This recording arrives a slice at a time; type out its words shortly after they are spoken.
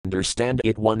understand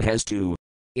it, one has to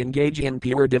engage in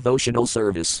pure devotional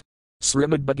service.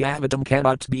 Srimad Bhagavatam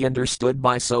cannot be understood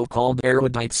by so-called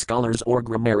erudite scholars or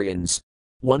grammarians.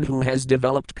 One who has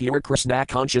developed pure Krishna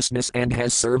consciousness and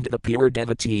has served the pure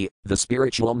devotee, the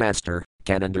spiritual master,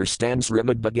 can understand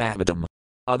Srimad Bhagavatam.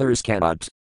 Others cannot.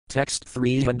 Text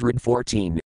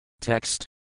 314. Text.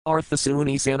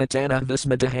 Arthasuni Sanatana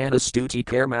Vismadahana Stuti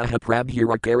Karmaha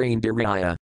Prabhura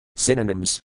Karindiraya.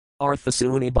 Synonyms.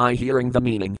 Arthasuni, by hearing the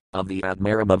meaning of the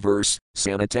Admarama verse,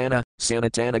 Sanatana,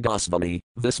 Sanatana Goswami,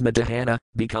 Vismadahana,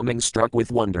 becoming struck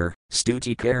with wonder,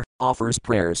 Stutikar, offers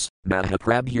prayers,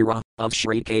 Mahaprabhura, of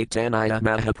Sri Caitanya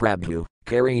Mahaprabhu,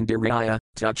 Karindiraya,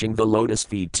 touching the lotus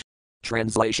feet.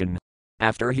 Translation.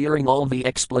 After hearing all the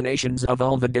explanations of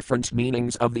all the different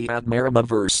meanings of the Admarama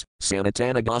verse,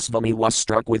 Sanatana Goswami was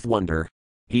struck with wonder.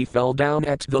 He fell down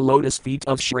at the lotus feet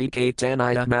of Sri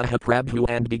Caitanya Mahaprabhu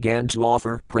and began to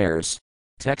offer prayers.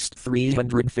 Text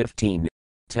 315.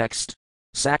 Text.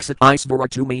 Saksat Isvara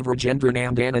Tumi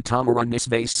Vrajendranandana Tamara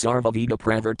Nisvase Sarvavida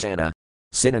Pravartana.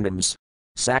 Synonyms.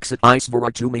 Saksat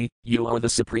Isvara Tumi, you are the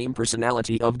Supreme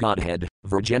Personality of Godhead,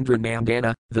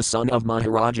 Vrajendranandana, the son of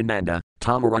Maharajananda,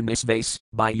 Tamara Nisvase,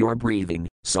 by your breathing,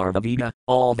 Sarvavida,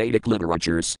 all Vedic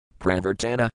literatures,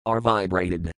 Pravartana, are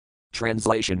vibrated.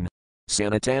 Translation.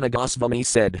 Sanatana Goswami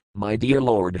said, My dear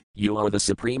Lord, you are the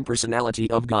Supreme Personality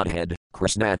of Godhead,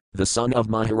 Krishna, the son of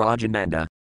Maharajananda.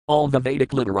 All the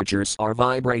Vedic literatures are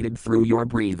vibrated through your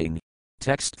breathing.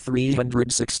 Text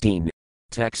 316.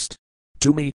 Text.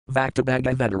 Tumi, Vakta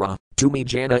Bhagavedara, Tumi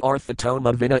Jana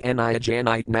Arthatoma Vina Anaya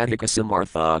Janite Madhika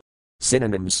Samartha.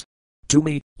 Synonyms.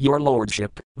 Tumi, your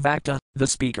lordship, Vakta, the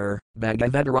speaker,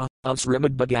 Bhagavedara, of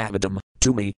Srimad Bhagavatam,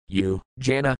 Tumi, you,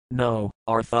 Jana, no,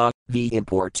 Artha, the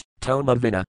import, Toma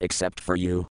Vina, except for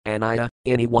you, Anaya,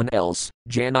 anyone else,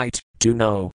 Janite, to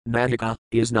know, Madhika,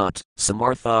 is not,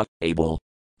 Samartha, able.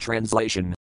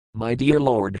 Translation. My dear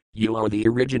Lord, you are the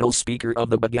original speaker of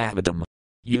the Bhagavatam.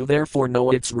 You therefore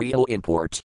know its real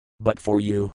import. But for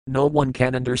you, no one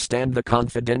can understand the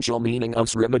confidential meaning of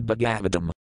Srimad Bhagavatam.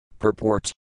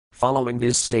 Purport. Following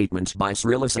this statement by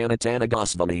Srila Sanatana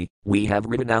Goswami, we have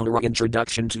written our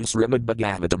introduction to Srimad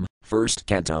Bhagavatam, first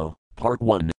canto, part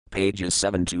 1, pages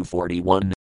 7 to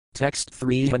 41. Text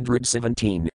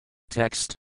 317.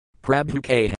 Text. Prabhu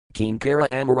K. Kinkara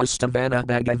Amarastavana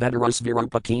Bhagavadaras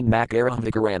Virupakin Makara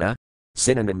Vikarana.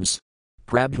 Synonyms.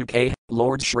 Prabhu K.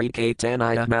 Lord Sri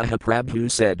Caitanya Mahaprabhu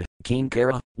said,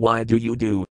 Kinkara, why do you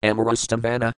do,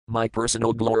 Amarastavana, my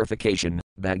personal glorification,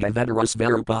 Bhagavadaras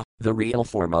Virupa, the real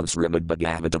form of Srimad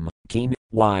Bhagavatam, Keen,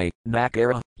 why,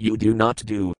 Nakara, you do not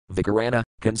do, Vikarana,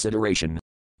 consideration.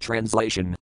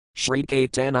 Translation. Sri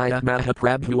Caitanya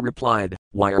Mahaprabhu replied,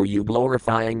 why are you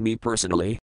glorifying me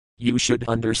personally? You should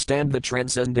understand the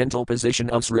transcendental position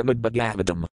of Srimad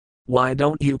Bhagavatam. Why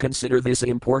don't you consider this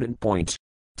important point?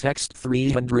 Text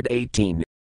 318.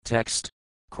 Text.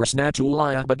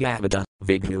 Krishnatulaya Bhagavata,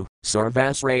 Vighu,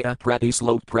 Sarvasraya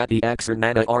Pratislope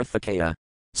Pratiaksarnana Arthakaya.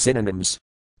 Synonyms.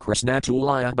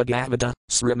 Krishnatulaya Bhagavata,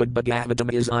 Srimad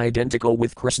Bhagavatam is identical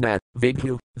with Krishna,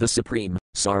 Vighu, the Supreme,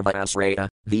 Sarvasraya,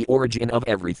 the origin of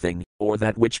everything, or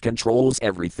that which controls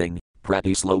everything,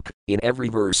 Pratislope, in every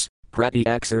verse,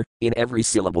 Pratyaksar, in every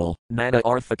syllable, Nana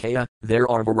Arthakaya, there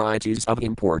are varieties of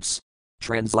imports.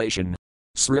 Translation.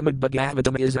 Srimad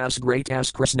Bhagavatam is as great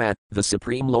as Krishna, the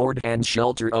Supreme Lord and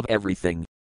shelter of everything.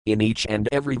 In each and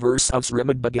every verse of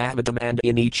Srimad Bhagavatam and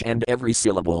in each and every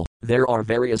syllable, there are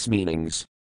various meanings.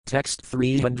 Text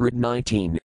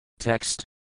 319. Text.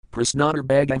 Prasnadar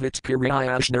Bhagavat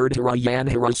Kiryayashnardhara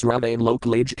Yanharasravain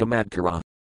Loklaj Kamadkara.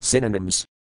 Synonyms.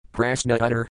 Prashna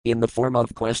utter, in the form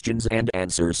of questions and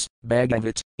answers,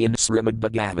 Bhagavat, in Srimad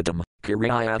Bhagavatam,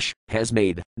 Kiryayash, has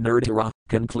made, Nerdhara,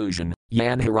 conclusion,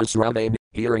 Yanharasravain,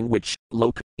 hearing which,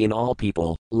 Lok, in all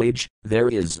people, Lij, there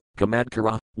is,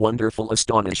 Kamadkara, wonderful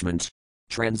astonishment.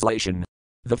 Translation.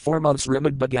 The form of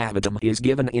Srimad Bhagavatam is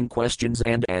given in questions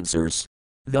and answers.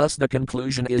 Thus the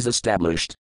conclusion is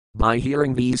established. By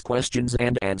hearing these questions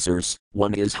and answers,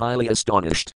 one is highly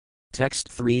astonished. Text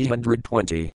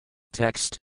 320.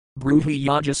 Text. Bruhi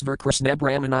Yajasvar Krishna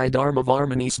Brahmani Dharma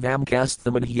Varmani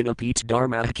Svamkasthamadhyadapit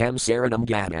Dharma Kam Saranam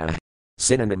Gada.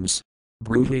 Synonyms.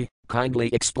 Bruhi, kindly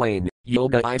explain,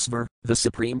 Yoga Isvar, the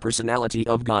Supreme Personality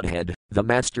of Godhead, the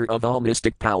Master of all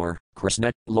mystic power,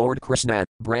 Krishna, Lord Krishna,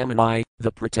 Brahmani,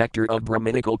 the protector of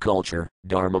Brahminical culture,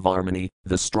 Dharma Varmani,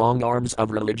 the strong arms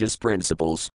of religious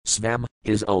principles, Svam,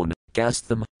 his own,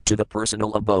 Kastham, to the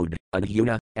personal abode,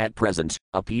 Adhyuna, at present,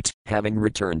 Apit, having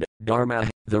returned, Dharma,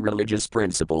 the religious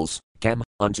principles, Kam,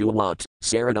 unto what,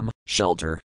 Saranam,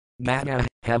 shelter. Gada,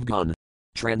 have gone.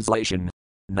 Translation.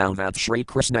 Now that Sri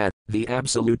Krishna, the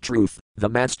absolute truth, the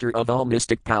master of all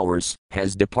mystic powers,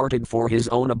 has departed for his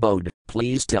own abode,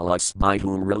 please tell us by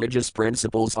whom religious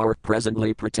principles are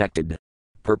presently protected.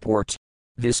 Purport.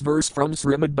 This verse from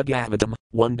Srimad Bhagavatam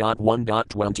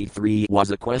 1.1.23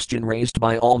 was a question raised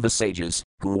by all the sages,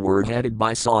 who were headed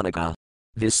by Saunaka.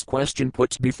 This question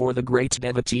put before the great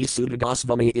devotee Sutta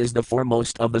Goswami is the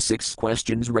foremost of the 6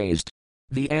 questions raised.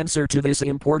 The answer to this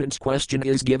important question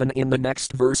is given in the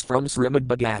next verse from Srimad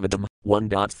Bhagavatam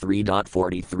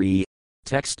 1.3.43.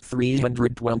 Text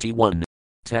 321.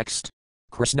 Text.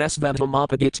 Krishnasvatam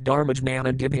apagit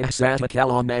dharmajnana dibhyasata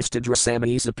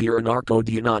kalamasthadrasami sapiranarko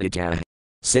dyanadita.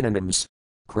 Synonyms.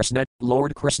 Krishna,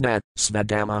 Lord Krishna,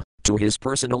 Svadama, to his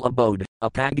personal abode,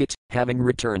 apagit, having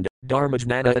returned,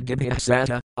 dharmajnana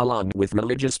adibhyasata, along with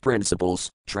religious principles,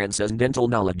 transcendental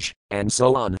knowledge, and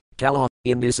so on, kala,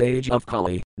 in this age of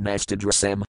Kali,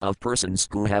 nastadrasam, of persons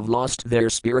who have lost their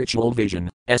spiritual vision,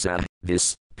 esa,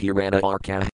 this, Purana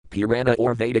Arka, Purana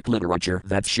or Vedic literature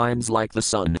that shines like the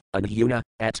sun, Adhyuna,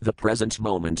 at the present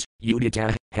moment,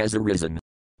 Udita, has arisen.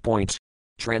 Point.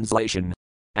 Translation.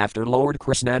 After Lord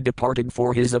Krishna departed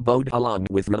for his abode along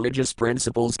with religious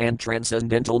principles and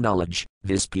transcendental knowledge,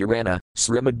 this Purana,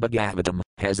 Srimad Bhagavatam,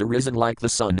 has arisen like the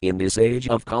sun in this age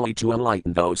of Kali to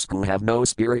enlighten those who have no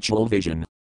spiritual vision.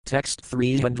 Text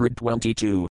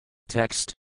 322.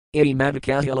 Text.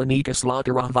 Imadakahilanika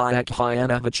slakara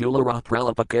vyakhyana vachulara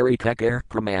pralapakari kakar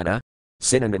pramana.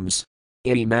 Synonyms.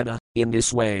 Imada, in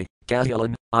this way,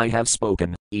 Kahilan, I have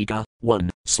spoken, Ika, 1,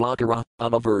 Slakara,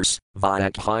 of a verse,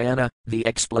 Vyakhyana, the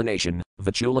explanation,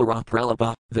 Vachulara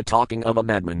Pralapa, the talking of a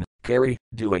madman, Kari,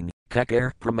 doing,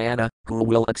 Kakar Pramana, who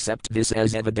will accept this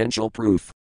as evidential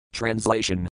proof.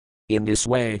 Translation. In this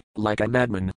way, like a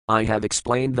madman, I have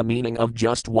explained the meaning of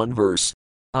just one verse.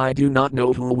 I do not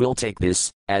know who will take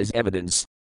this as evidence.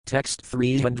 Text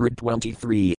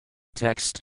 323.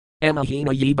 Text. Amahina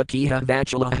yibakiha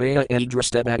vachalahaya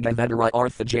idrastabhagavadara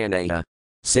arthajanaya.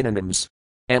 Synonyms.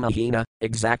 Amahina,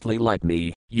 exactly like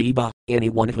me, yiba,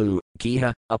 anyone who,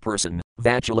 kiha, a person,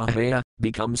 vachalahaya,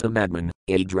 becomes a madman,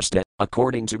 idrasta,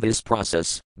 according to this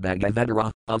process,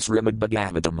 bhagavadara, of Srimad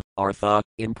Bhagavatam, artha,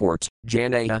 import,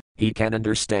 janaya, he can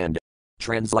understand.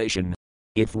 Translation.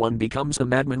 If one becomes a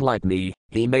madman like me,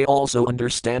 he may also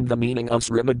understand the meaning of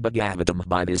Srimad Bhagavatam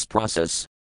by this process.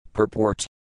 Purport.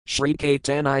 Sri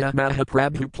Caitanya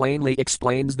Mahaprabhu plainly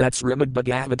explains that Srimad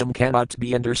Bhagavatam cannot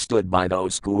be understood by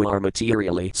those who are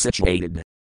materially situated.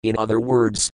 In other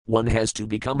words, one has to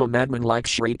become a madman like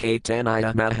Sri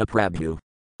Caitanya Mahaprabhu.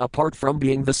 Apart from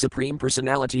being the Supreme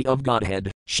Personality of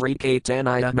Godhead, Sri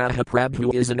Caitanya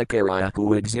Mahaprabhu is an Acharya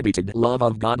who exhibited love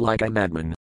of God like a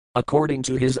madman. According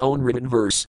to his own written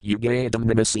verse, Yugadam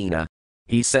Namasena,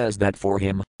 he says that for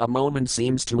him, a moment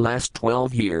seems to last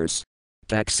 12 years.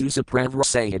 Taksusa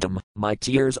Pravrasayadam, my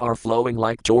tears are flowing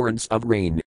like torrents of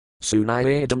rain.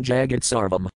 Sunayadam Jagat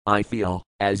Sarvam, I feel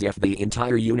as if the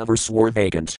entire universe were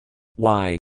vacant.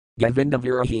 Why? Govinda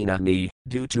Virahina me,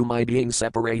 due to my being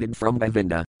separated from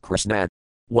Govinda, Krishna.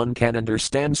 One can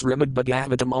understand Srimad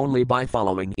Bhagavatam only by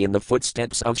following in the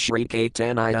footsteps of Sri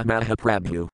Caitanya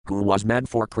Mahaprabhu, who was mad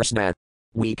for Krishna.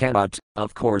 We cannot,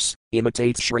 of course,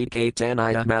 imitate Sri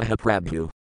Caitanya Mahaprabhu.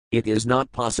 It is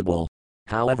not possible.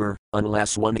 However,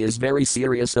 unless one is very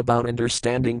serious about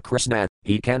understanding Krishna,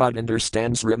 he cannot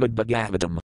understand Srimad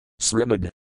Bhagavatam. Srimad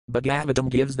Bhagavatam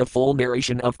gives the full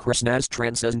narration of Krishna's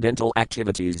transcendental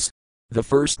activities. The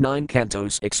first 9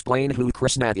 cantos explain who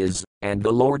Krishna is, and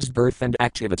the Lord's birth and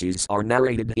activities are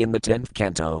narrated in the 10th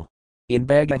canto. In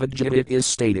Bhagavad Gita it is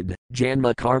stated,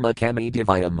 Janma Karma Kami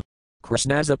Divayam.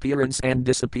 Krishna's appearance and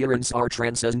disappearance are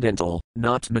transcendental,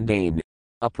 not mundane.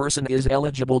 A person is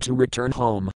eligible to return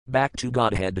home, back to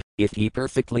Godhead, if he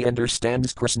perfectly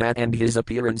understands Krishna and his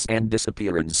appearance and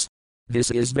disappearance.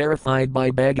 This is verified by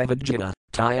Bhagavad Gita,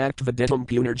 Tyact Viditam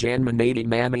Punarjanmanadi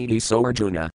Mamadi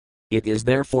Soarjuna. It is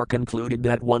therefore concluded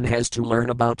that one has to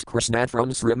learn about Krishna from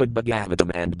Srimad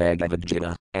Bhagavatam and Bhagavad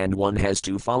Gita, and one has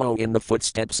to follow in the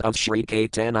footsteps of Sri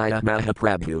Caitanya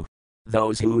Mahaprabhu.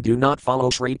 Those who do not follow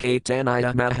Sri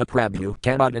Caitanya Mahaprabhu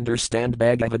cannot understand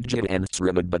Bhagavad Gita and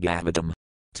Srimad Bhagavatam.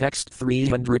 Text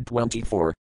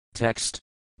 324. Text.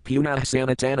 Punah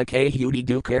Sanatana Kahudi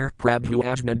Dukar Prabhu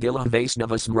Ajnadila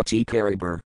Vaisnava Smriti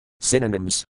Karibar.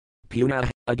 Synonyms. Punah,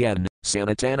 again,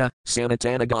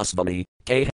 Sanatana Goswami,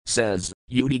 K, says,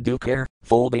 Yudi Dukar,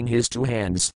 folding his 2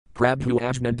 hands, Prabhu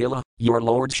Ajnadila, your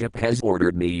lordship has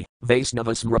ordered me,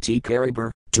 Vaisnava Smriti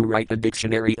Karibar, to write a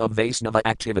dictionary of Vaisnava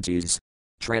activities.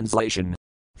 Translation.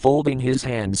 Folding his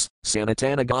hands,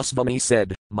 Sanatana Goswami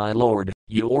said, My lord,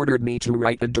 you ordered me to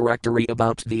write a directory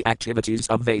about the activities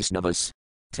of Vaisnavas.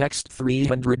 Text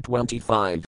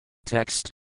 325.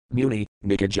 Text. Muni,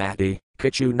 Nikajati,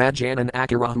 Kichu Najanan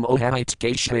Akara Mohite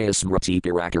Kashaya Smriti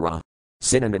Pirakara.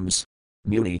 Synonyms.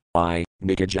 Muni, I,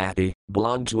 Nikajati,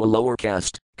 belong to a lower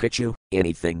caste, Kichu,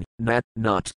 anything, Nat,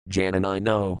 not, Janan I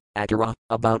know, Akara,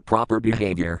 about proper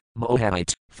behavior,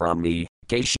 Mohite, from me,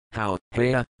 Kash, how,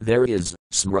 Haya, there is,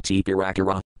 Smriti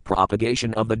Pirakara,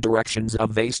 propagation of the directions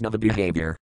of Vaisnava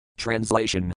behavior.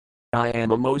 Translation. I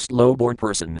am a most low-born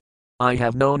person. I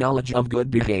have no knowledge of good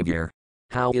behavior.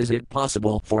 How is it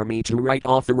possible for me to write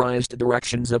authorized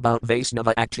directions about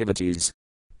Vaisnava activities?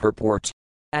 Purport.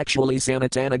 Actually,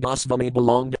 Sanatana Goswami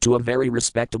belonged to a very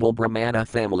respectable Brahmana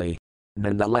family.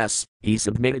 Nonetheless, he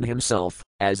submitted himself,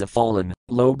 as a fallen,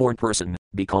 low-born person,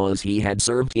 because he had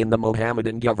served in the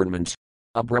Mohammedan government.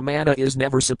 A Brahmana is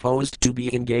never supposed to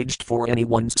be engaged for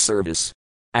anyone's service.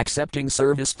 Accepting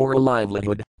service for a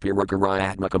livelihood,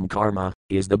 Pirakarayatmakam karma,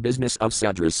 is the business of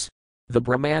Sudras. The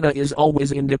Brahmana is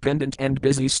always independent and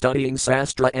busy studying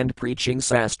Sastra and preaching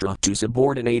Sastra to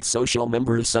subordinate social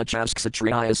members such as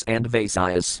Kshatriyas and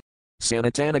Vaisyas.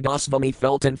 Sanatana Goswami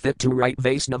felt unfit to write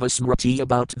Vaisnava Smriti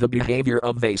about the behavior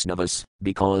of Vaisnavas,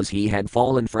 because he had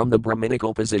fallen from the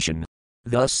Brahminical position.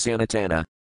 Thus Sanatana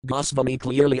Goswami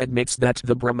clearly admits that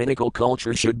the Brahminical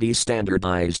culture should be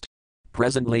standardized.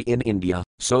 Presently in India,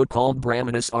 so-called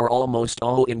Brahmanas are almost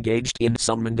all engaged in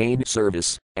some mundane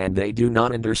service, and they do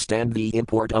not understand the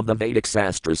import of the Vedic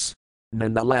Sastras.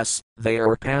 Nonetheless, they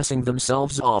are passing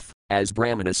themselves off as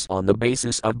Brahmanas on the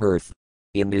basis of birth.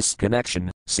 In this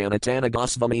connection, Sanatana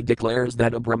Goswami declares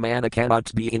that a Brahmana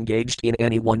cannot be engaged in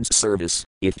anyone's service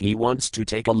if he wants to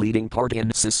take a leading part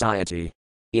in society.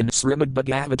 In Srimad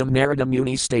Bhagavatam, Narada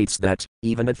Muni states that,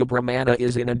 even if a Brahmana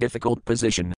is in a difficult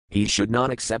position, he should not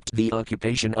accept the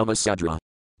occupation of a Sudra.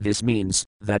 This means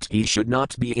that he should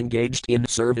not be engaged in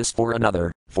service for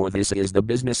another, for this is the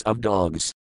business of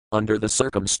dogs. Under the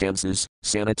circumstances,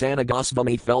 Sanatana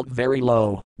Goswami felt very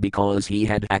low, because he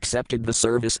had accepted the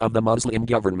service of the Muslim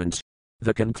government.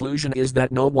 The conclusion is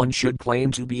that no one should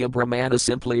claim to be a Brahmana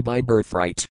simply by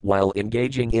birthright, while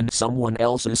engaging in someone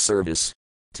else's service.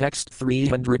 Text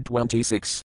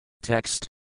 326. Text.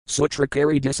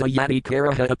 Sutrakari Disayati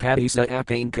Karaha Apadisa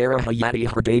Apane Karaha Yati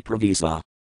Hriday Pravisa.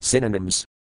 Synonyms.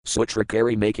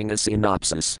 Sutrakari making a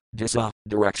synopsis, Disa,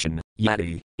 direction,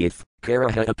 Yati, if,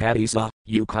 Karaha Apadisa,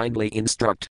 you kindly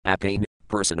instruct, Apane,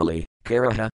 personally,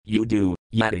 Karaha, you do,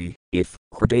 Yati, if,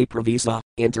 Hriday Pravisa,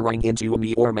 entering into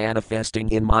me or manifesting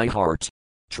in my heart.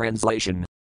 Translation.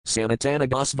 Sanatana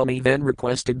Goswami then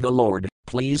requested the Lord,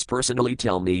 please personally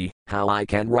tell me how I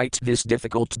can write this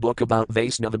difficult book about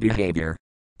Vaisnava behavior.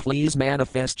 Please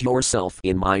manifest yourself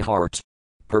in my heart.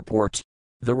 Purport.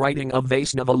 The writing of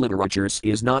Vaisnava literatures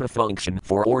is not a function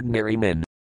for ordinary men.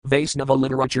 Vaisnava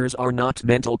literatures are not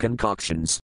mental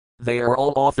concoctions. They are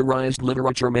all authorized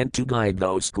literature meant to guide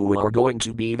those who are going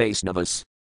to be Vaisnavas.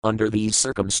 Under these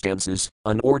circumstances,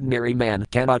 an ordinary man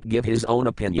cannot give his own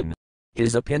opinion.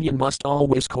 His opinion must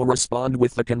always correspond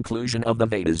with the conclusion of the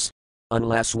Vedas.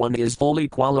 Unless one is fully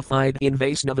qualified in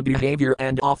Vaisnava behavior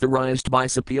and authorized by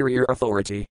superior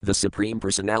authority, the Supreme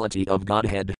Personality of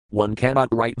Godhead, one cannot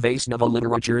write Vaisnava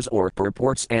literatures or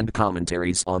purports and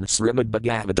commentaries on Srimad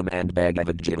Bhagavatam and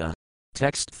Bhagavad Gita.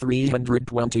 Text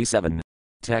 327.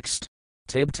 Text.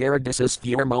 Tib Taradisas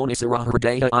Furmonisara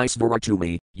Hridaya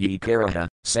Isvaratumi, Ye Karaha,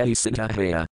 Seti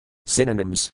Sintahaya.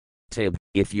 Synonyms. Tib,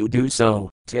 if you do so,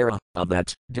 Tara, of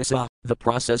that, Disa, the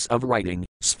process of writing,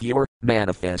 Sphere,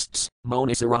 manifests,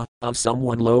 Monisara, of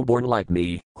someone lowborn like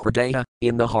me, Hridaya,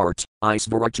 in the heart,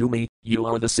 Isvaratumi, you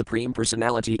are the Supreme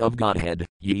Personality of Godhead,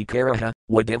 Ye Karaha,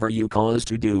 whatever you cause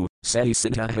to do, Seti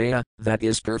Sintahaya, that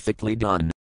is perfectly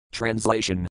done.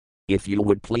 Translation. If you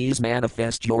would please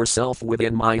manifest yourself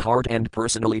within my heart and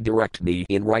personally direct me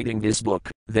in writing this book,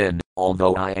 then,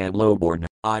 although I am lowborn,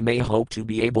 I may hope to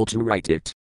be able to write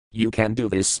it. You can do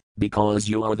this, because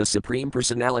you are the Supreme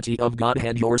Personality of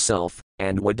Godhead yourself,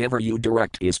 and whatever you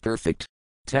direct is perfect.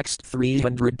 Text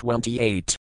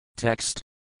 328. Text.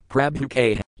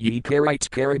 Prabhuke, ye karite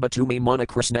karibatumi mona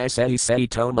krishna seti seti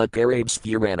toma karabs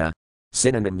furana.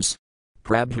 Synonyms.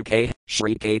 Prabhuke,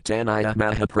 Sri Caitanya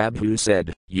Mahaprabhu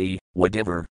said, ye,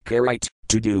 whatever, karite,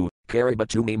 to do,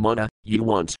 karibatumi mona, you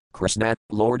want, Krishna,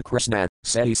 Lord Krishna,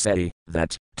 seti seti,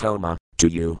 that, toma, to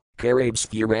you. Karabs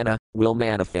Furana, will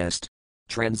manifest.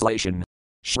 Translation.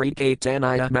 Sri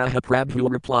Caitanya Mahaprabhu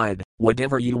replied,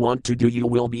 whatever you want to do you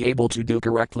will be able to do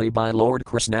correctly by Lord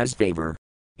Krishna's favor.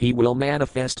 He will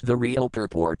manifest the real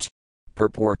purport.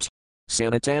 Purport.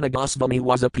 Sanatana Goswami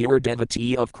was a pure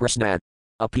devotee of Krishna.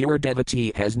 A pure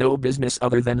devotee has no business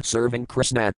other than serving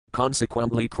Krishna,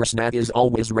 consequently Krishna is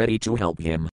always ready to help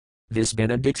him. This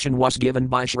benediction was given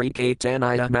by Sri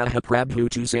Caitanya Mahaprabhu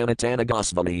to Sanatana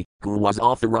Goswami, who was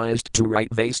authorized to write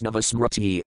Vaisnava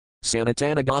Smriti.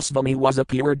 Sanatana Goswami was a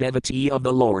pure devotee of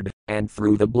the Lord, and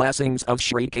through the blessings of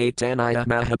Sri Caitanya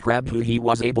Mahaprabhu he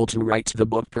was able to write the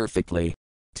book perfectly.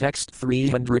 Text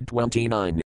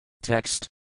 329. Text.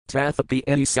 Tathapi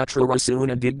eti sutra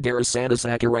rasuna digdarasana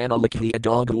sakarana likhi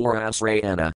adagur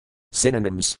asrayana.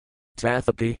 Synonyms.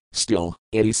 Tathapi, still,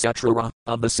 eti sutra,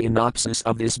 of the synopsis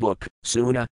of this book,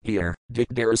 suna, here,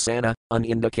 digdarasana, an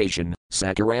indication,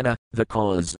 sakarana, the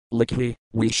cause, likhi,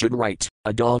 we should write,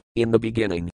 ada, in the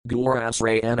beginning, gur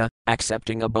asrayana,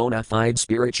 accepting a bona fide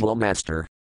spiritual master.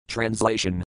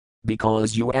 Translation.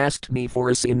 Because you asked me for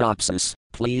a synopsis,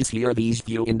 please hear these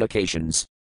few indications.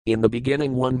 In the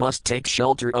beginning one must take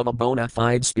shelter of a bona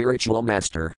fide spiritual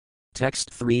master.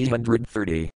 Text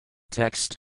 330.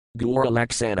 Text. Gura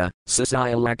Laksana,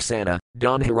 Sasaya Laksana,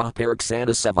 Dhanhara Paraksana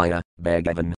Savaya,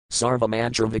 Bhagavan,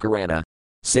 Sarvamantra Vikarana.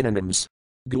 Synonyms.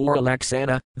 Gura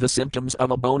Laksana, the symptoms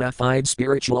of a bona fide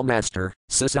spiritual master,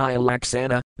 Sasaya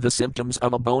Laksana, the symptoms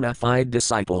of a bona fide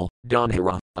disciple,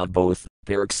 Dhanhara, of both,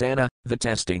 Paraksana, the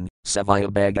testing, Savaya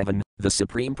Bhagavan, the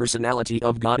Supreme Personality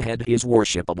of Godhead is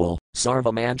worshipable,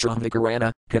 Sarvamantra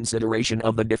Vikarana, consideration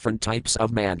of the different types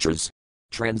of mantras.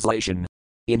 Translation.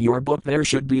 In your book there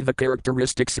should be the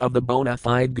characteristics of the bona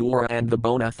fide guru and the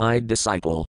bona fide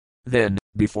disciple. Then,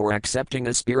 before accepting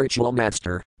a spiritual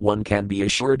master, one can be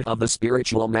assured of the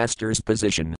spiritual master's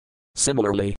position.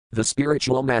 Similarly, the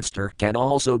spiritual master can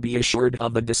also be assured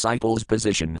of the disciple's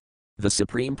position. The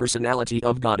Supreme Personality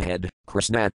of Godhead,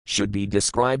 Krishna, should be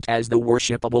described as the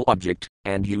worshipable object,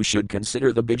 and you should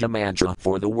consider the Bija Mantra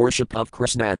for the worship of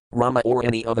Krishna, Rama or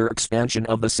any other expansion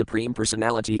of the Supreme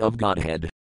Personality of Godhead.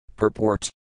 Purport.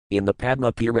 In the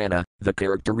Padma Purana, the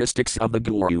characteristics of the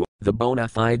Guru, the bona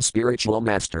fide spiritual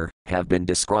master, have been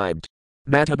described.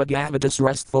 Mata Bhagavatas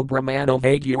Restful Brahmano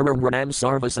Vagyura Ranam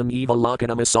Sarvasam Eva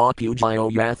Lakanam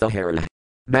Asapujayo Yathahara.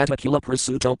 Mata Kila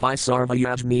Prasuto Pi Sarva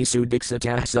Yajni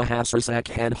Sudixatah Sahasrasak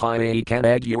Hadhaya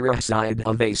Kanagura side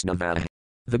of Vaisnava.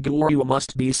 The Guru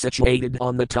must be situated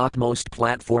on the topmost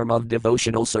platform of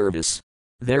devotional service.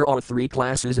 There are three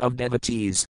classes of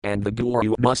devotees, and the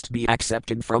Guru must be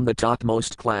accepted from the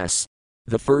topmost class.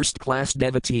 The first class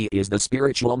devotee is the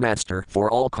spiritual master for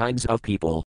all kinds of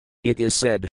people. It is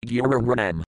said, Guru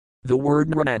Ranam. The word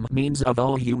Ranam means of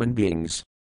all human beings.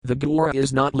 The Guru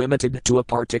is not limited to a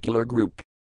particular group.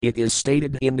 It is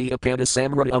stated in the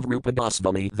Apantasamrita of Rupa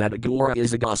Goswami that a Guru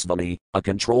is a Goswami, a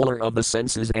controller of the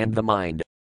senses and the mind.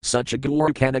 Such a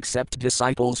Guru can accept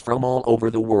disciples from all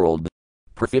over the world.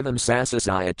 Prafivam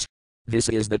Sasasayat. This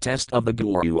is the test of the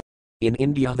Guru. In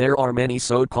India there are many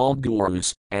so-called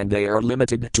Gurus, and they are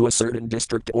limited to a certain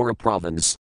district or a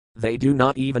province. They do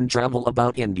not even travel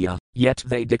about India, yet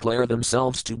they declare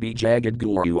themselves to be Jagad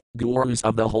Guru, Gurus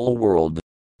of the whole world.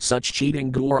 Such cheating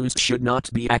Gurus should not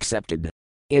be accepted.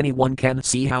 Anyone can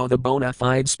see how the bona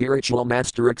fide spiritual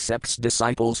master accepts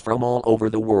disciples from all over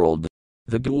the world.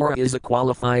 The Guru is a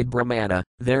qualified Brahmana,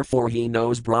 therefore he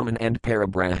knows Brahman and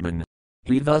Parabrahman.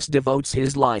 He thus devotes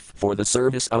his life for the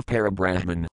service of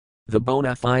Parabrahman. The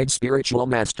bona fide spiritual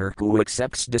master who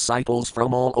accepts disciples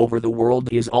from all over the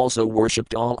world is also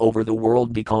worshipped all over the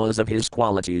world because of his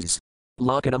qualities.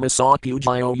 Lakanamasa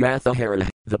Pujayo Yathahara,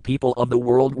 the people of the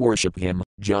world worship him,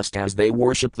 just as they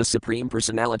worship the Supreme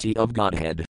Personality of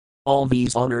Godhead. All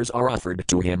these honors are offered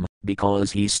to him,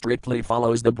 because he strictly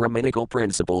follows the Brahminical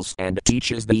principles and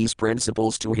teaches these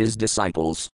principles to his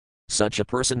disciples. Such a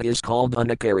person is called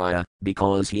Anakarya,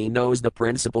 because he knows the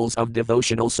principles of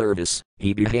devotional service,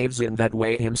 he behaves in that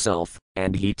way himself,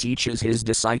 and he teaches his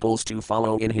disciples to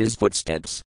follow in his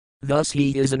footsteps. Thus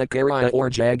he is an Akarya or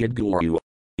Jagad Guru.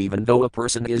 Even though a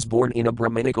person is born in a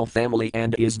Brahminical family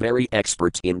and is very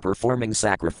expert in performing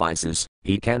sacrifices,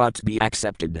 he cannot be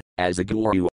accepted as a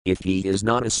Guru if he is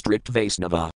not a strict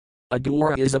Vaisnava. A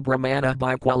Guru is a Brahmana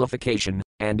by qualification,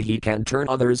 and he can turn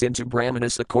others into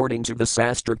Brahmanas according to the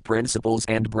Sastric principles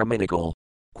and Brahminical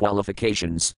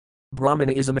qualifications.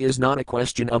 Brahmanism is not a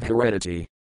question of heredity.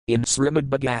 In Srimad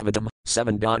Bhagavatam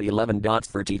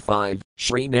 7.11.35,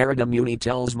 Sri Narada Muni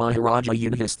tells Maharaja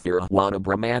Yudhisthira what a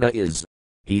Brahmana is.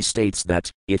 He states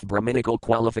that, if Brahminical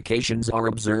qualifications are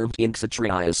observed in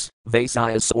Kshatriyas,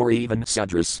 Vaisyas or even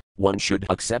Sudras, one should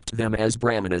accept them as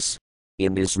Brahmanas.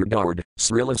 In this regard,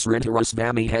 Srila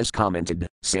Sridharasvami has commented,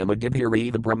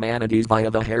 Samadibhiriva Brahmanadis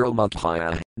via the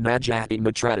Haramukkhaya, Najati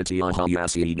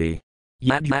Matradityahyasidi.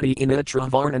 Yadhati initra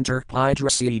varnantar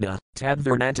pidrasida,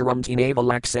 tadvarnantaram tinava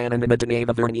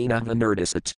laksananimadanava vernina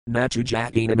vanurdisat, natu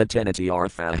jatinamatenati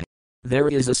artha. There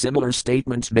is a similar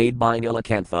statement made by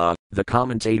Nilakantha, the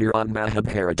commentator on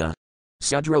Mahabharata.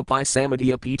 Sudropi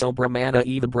Samadhya Pito Brahmana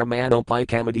Eva Brahmanopi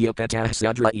Kamadhya Katah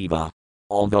Sudra Eva.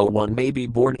 Although one may be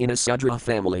born in a Sudra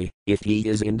family, if he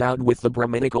is endowed with the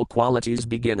Brahminical qualities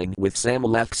beginning with Sam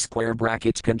left square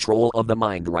bracket control of the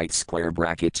mind right square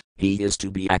bracket, he is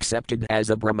to be accepted as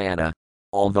a Brahmana.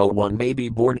 Although one may be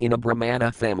born in a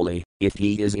Brahmana family, if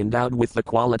he is endowed with the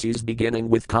qualities beginning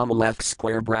with Kama left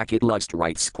square bracket lust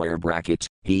right square bracket,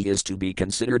 he is to be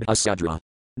considered a Sudra.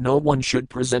 No one should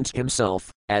present himself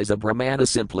as a Brahmana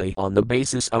simply on the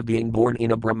basis of being born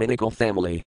in a Brahminical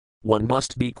family. One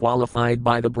must be qualified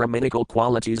by the Brahminical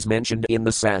qualities mentioned in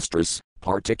the Sastras,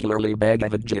 particularly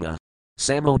Bhagavad Gita.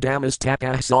 Samodhamas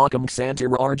takah sakam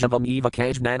santirarjavam eva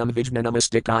kajnanam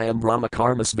vijnanamastikayam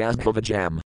brahmakarmas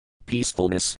vazbhavajam.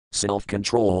 Peacefulness,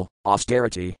 self-control,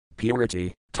 austerity,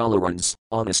 purity, tolerance,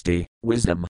 honesty,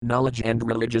 wisdom, knowledge and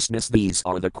religiousness, these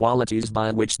are the qualities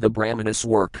by which the Brahmanas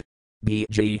work.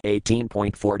 BG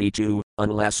 18.42,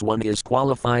 unless one is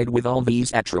qualified with all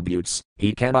these attributes,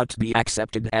 he cannot be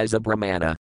accepted as a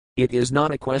Brahmana. It is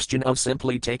not a question of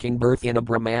simply taking birth in a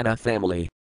Brahmana family.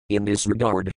 In this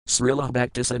regard, Srila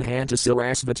Bhaktisiddhanta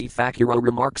Sarasvati Thakura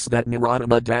remarks that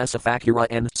Narottama Dasa Thakura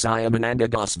and Syamananda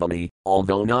Goswami,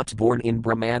 although not born in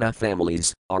Brahmana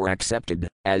families, are accepted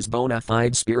as bona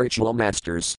fide spiritual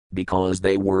masters, because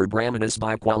they were Brahmanas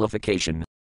by qualification.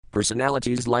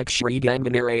 Personalities like Sri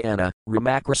Ganganarayana,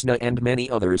 Ramakrishna and many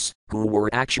others, who were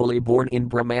actually born in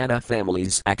Brahmana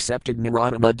families, accepted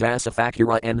Narottama Dasa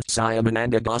Thakura and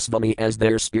Syamananda Goswami as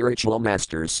their spiritual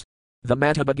masters. The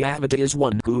Mahabhagavata is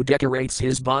one who decorates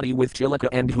his body with tilaka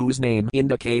and whose name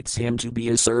indicates him to be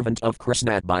a servant of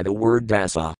Krishna by the word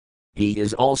Dasa. He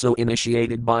is also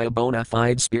initiated by a bona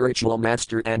fide spiritual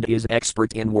master and is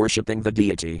expert in worshipping the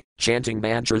deity, chanting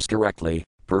mantras correctly,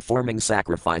 performing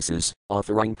sacrifices,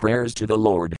 offering prayers to the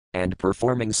Lord, and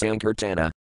performing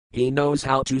Sankirtana. He knows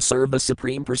how to serve the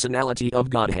Supreme Personality of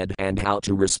Godhead and how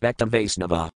to respect a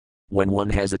Vaisnava. When one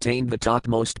has attained the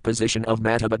topmost position of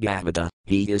Mahabhagavata,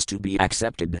 he is to be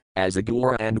accepted as a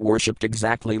Guru and worshipped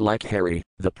exactly like Hari,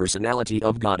 the personality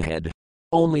of Godhead.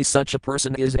 Only such a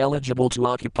person is eligible to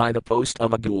occupy the post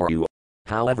of a Guru.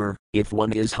 However, if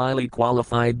one is highly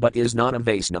qualified but is not a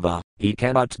Vaisnava, he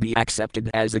cannot be accepted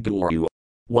as a Guru.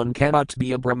 One cannot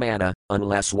be a Brahmana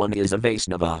unless one is a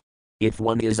Vaisnava. If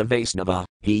one is a Vaisnava,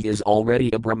 he is already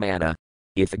a Brahmana.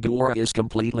 If a Guru is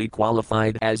completely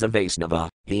qualified as a Vaisnava,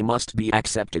 he must be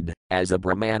accepted as a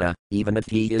Brahmana, even if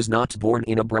he is not born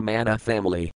in a Brahmana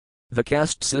family. The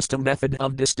caste system method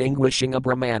of distinguishing a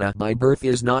Brahmana by birth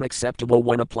is not acceptable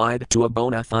when applied to a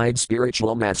bona fide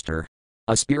spiritual master.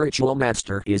 A spiritual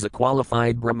master is a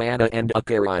qualified Brahmana and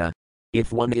Acharya.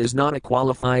 If one is not a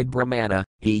qualified Brahmana,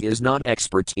 he is not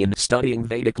expert in studying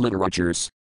Vedic literatures.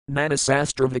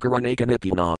 Manasastra Vikaraneka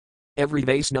Nipuna. Every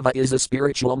Vaisnava is a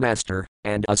spiritual master,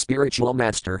 and a spiritual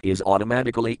master is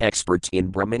automatically expert in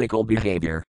Brahminical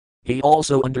behavior. He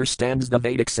also understands the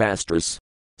Vedic Sastras.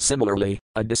 Similarly,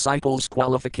 a disciple's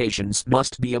qualifications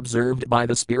must be observed by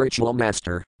the spiritual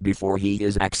master before he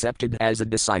is accepted as a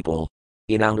disciple.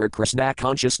 In our Krishna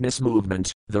consciousness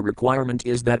movement, the requirement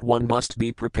is that one must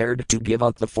be prepared to give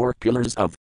up the 4 pillars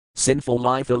of sinful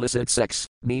life: illicit sex,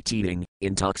 meat eating,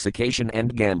 intoxication,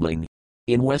 and gambling.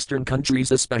 In Western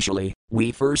countries especially,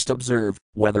 we first observe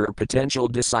whether a potential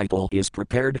disciple is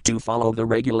prepared to follow the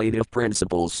regulative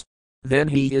principles. Then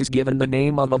he is given the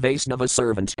name of a Vaisnava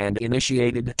servant and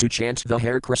initiated to chant the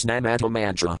Hare Krishna Maha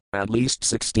mantra at least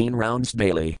 16 rounds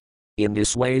daily. In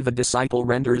this way the disciple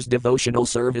renders devotional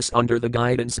service under the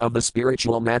guidance of the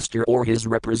spiritual master or his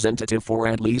representative for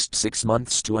at least 6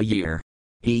 months to a year.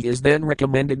 He is then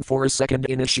recommended for a second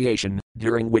initiation,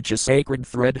 during which a sacred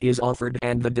thread is offered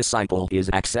and the disciple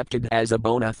is accepted as a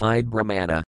bona fide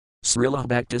Brahmana. Srila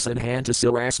Bhaktisiddhanta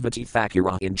Sarasvati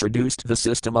Thakura introduced the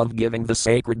system of giving the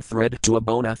sacred thread to a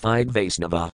bona fide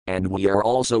Vaisnava, and we are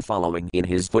also following in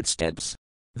his footsteps.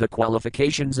 The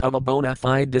qualifications of a bona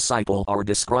fide disciple are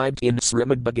described in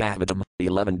Srimad Bhagavatam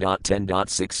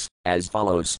 11.10.6 as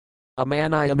follows.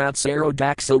 Amanayamatsaro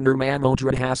dakso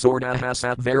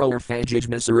nirmanodradhasordaha vero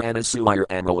fajijnasar anasuir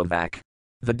amoavak.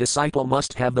 The disciple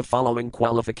must have the following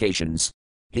qualifications.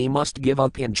 He must give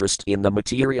up interest in the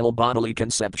material bodily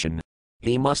conception.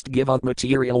 He must give up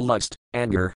material lust,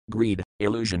 anger, greed,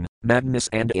 illusion, madness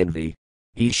and envy.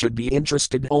 He should be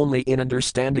interested only in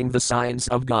understanding the science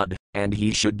of God, and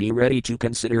he should be ready to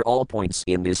consider all points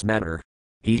in this matter.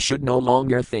 He should no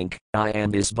longer think, I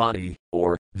am this body,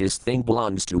 or, this thing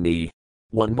belongs to me.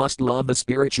 One must love the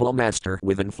spiritual master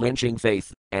with unflinching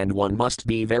faith, and one must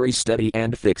be very steady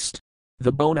and fixed.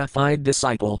 The bona fide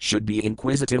disciple should be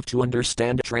inquisitive to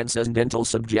understand transcendental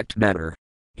subject matter.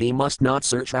 He must not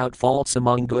search out faults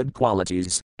among good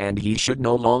qualities, and he should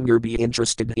no longer be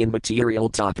interested in material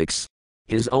topics.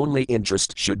 His only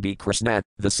interest should be Krishna,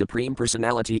 the Supreme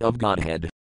Personality of Godhead.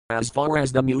 As far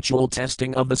as the mutual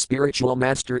testing of the spiritual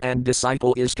master and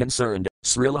disciple is concerned,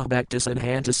 Srila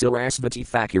Bhaktisiddhanta Sarasvati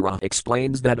Thakura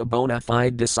explains that a bona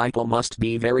fide disciple must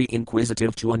be very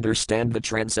inquisitive to understand the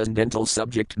transcendental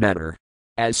subject matter.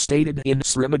 As stated in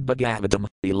Srimad Bhagavatam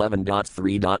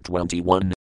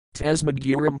 11.3.21,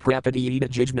 Tasmadguram prapadiyita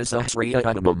jijnasahsraya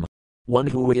udamam. One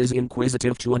who is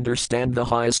inquisitive to understand the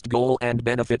highest goal and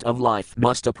benefit of life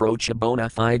must approach a bona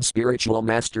fide spiritual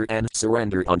master and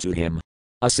surrender unto him.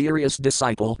 A serious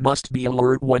disciple must be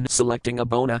alert when selecting a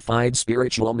bona fide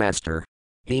spiritual master.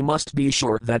 He must be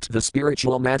sure that the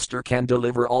spiritual master can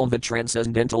deliver all the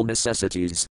transcendental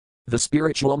necessities. The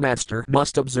spiritual master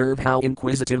must observe how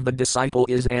inquisitive the disciple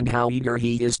is and how eager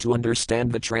he is to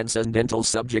understand the transcendental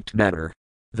subject matter.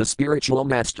 The spiritual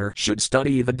master should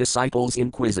study the disciple's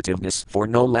inquisitiveness for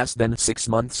no less than 6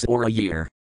 months or a year.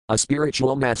 A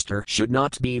spiritual master should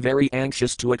not be very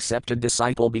anxious to accept a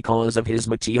disciple because of his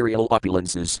material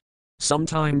opulences.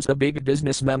 Sometimes a big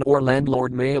businessman or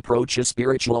landlord may approach a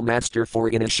spiritual master for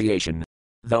initiation.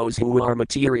 Those who are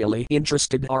materially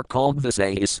interested are called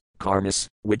Visayas, karmas,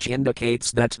 which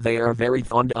indicates that they are very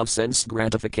fond of sense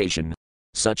gratification.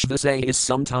 Such Visayas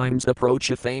sometimes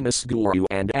approach a famous guru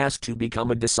and ask to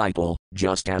become a disciple,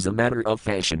 just as a matter of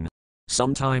fashion.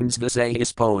 Sometimes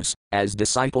Visayas pose as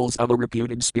disciples of a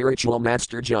reputed spiritual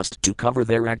master just to cover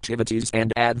their activities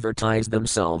and advertise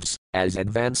themselves as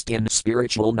advanced in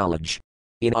spiritual knowledge.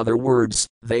 In other words,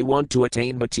 they want to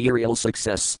attain material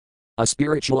success. A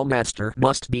spiritual master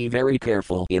must be very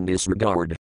careful in this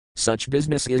regard. Such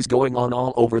business is going on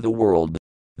all over the world.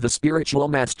 The spiritual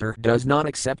master does not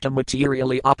accept a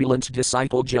materially opulent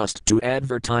disciple just to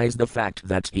advertise the fact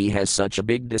that he has such a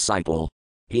big disciple.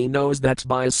 He knows that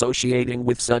by associating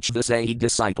with such Visayas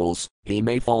disciples, he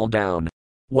may fall down.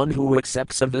 One who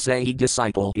accepts a Visayas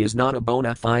disciple is not a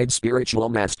bona fide spiritual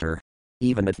master.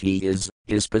 Even if he is,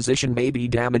 his position may be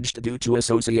damaged due to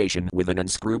association with an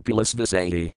unscrupulous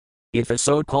Visayas. If a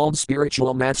so-called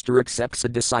spiritual master accepts a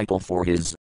disciple for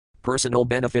his personal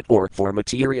benefit or for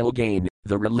material gain,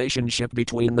 the relationship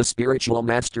between the spiritual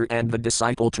master and the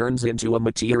disciple turns into a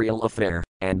material affair,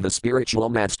 and the spiritual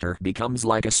master becomes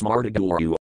like a smart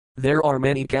guru. There are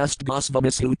many caste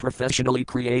Gosvamis who professionally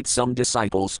create some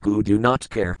disciples who do not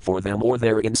care for them or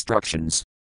their instructions.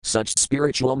 Such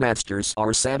spiritual masters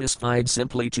are satisfied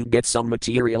simply to get some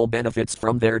material benefits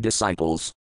from their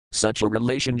disciples. Such a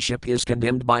relationship is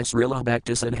condemned by Srila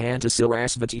Bhaktisiddhanta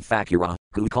Sarasvati Thakura,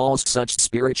 who calls such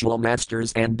spiritual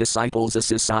masters and disciples a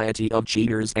society of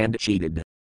cheaters and cheated.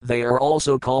 They are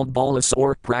also called Balas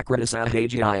or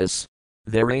Prakritisahajayas.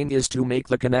 Their aim is to make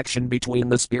the connection between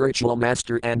the spiritual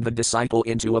master and the disciple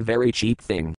into a very cheap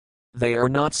thing. They are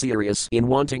not serious in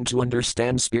wanting to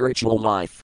understand spiritual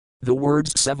life. The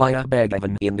words Sevaya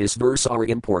Bhagavan in this verse are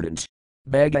important.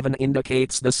 Bhagavan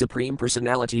indicates the Supreme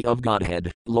Personality of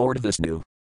Godhead, Lord Vishnu.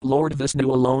 Lord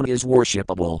Vishnu alone is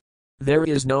worshipable. There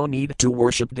is no need to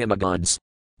worship demigods.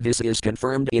 This is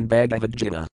confirmed in Bhagavad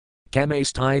Gita.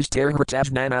 Kamastais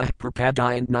terhritajnana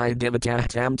prapadayantnaya devatah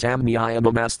tam tam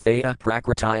nyayamamasthaya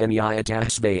prakritayanyayatah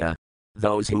svaya.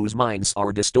 Those whose minds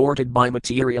are distorted by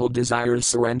material desires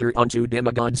surrender unto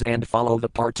demigods and follow the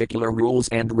particular rules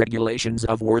and regulations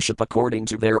of worship according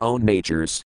to their own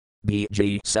natures.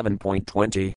 BG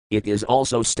 7.20, it is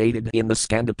also stated in the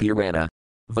Skanda Purana.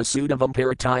 Vasudavam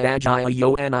paratayajaya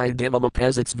yonai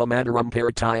divamapesits vamadaram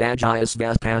paratayajayas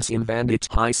vaspasim vandit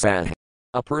sah.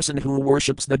 A person who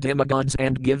worships the demigods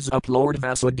and gives up Lord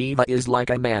Vasudeva is like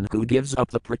a man who gives up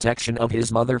the protection of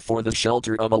his mother for the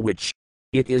shelter of a witch.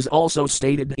 It is also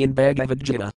stated in Bhagavad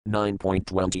Gita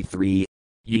 9.23.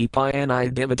 Ye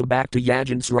payanai devata bhakta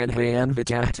yajan sredhayan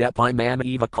vitahtapai man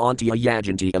eva kantya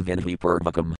yajanti avinhi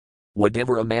purvakam.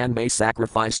 Whatever a man may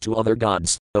sacrifice to other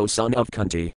gods, O son of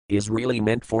Kunti, is really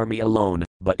meant for me alone,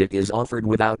 but it is offered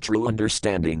without true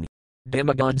understanding.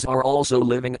 Demigods are also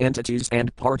living entities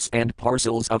and parts and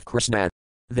parcels of Krishna.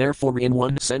 Therefore in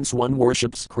one sense one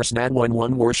worships Krishna when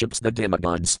one worships the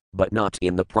demigods, but not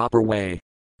in the proper way.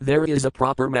 There is a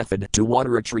proper method to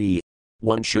water a tree.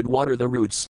 One should water the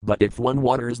roots, but if one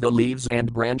waters the leaves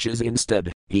and branches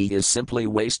instead, he is simply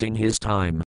wasting his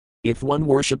time. If one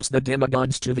worships the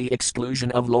demigods to the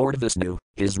exclusion of Lord Vishnu,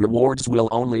 his rewards will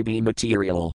only be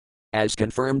material. As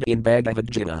confirmed in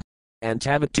Bhagavad Gita.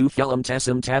 Antavatu phelam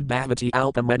tesam tad bhavati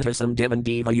alpamedhasam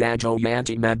divandeva yajo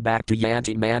yanti mad bhakta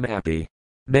yanti manapi.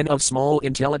 Men of small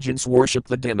intelligence worship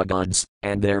the demigods,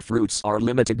 and their fruits are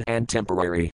limited and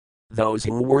temporary. Those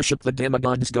who worship the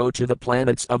demigods go to the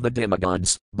planets of the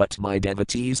demigods, but my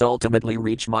devotees ultimately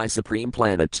reach my supreme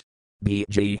planet.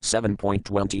 BG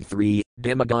 7.23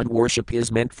 Demigod worship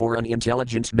is meant for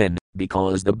unintelligent men,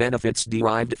 because the benefits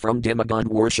derived from demigod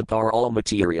worship are all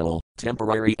material,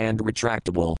 temporary, and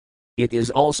retractable. It is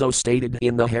also stated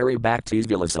in the Hari Bhaktis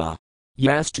Vilasa.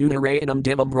 Yastu narayanam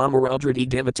dimam brahmarudrati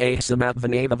devate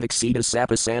samatvaneva viksita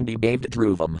sapasandi bhaved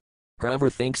dhruvam.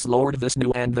 Whoever thinks Lord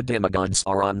Vishnu and the demigods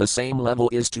are on the same level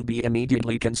is to be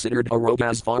immediately considered a rogue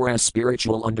as far as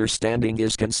spiritual understanding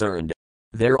is concerned.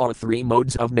 There are three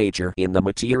modes of nature in the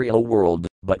material world,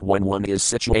 but when one is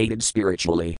situated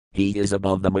spiritually, he is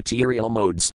above the material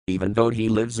modes, even though he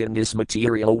lives in this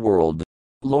material world.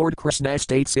 Lord Krishna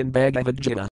states in Bhagavad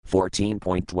Gita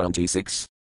 14.26.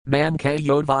 Man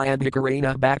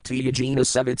kayodhyadhikarena bhakti yajina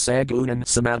savitsagunan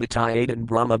samadhitayadan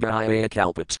brahmabhaya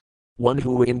kalpat. One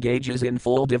who engages in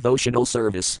full devotional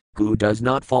service, who does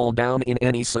not fall down in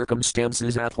any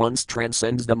circumstances, at once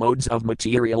transcends the modes of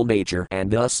material nature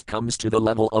and thus comes to the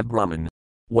level of Brahman.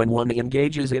 When one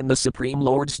engages in the Supreme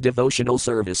Lord's devotional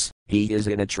service, he is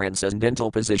in a transcendental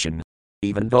position.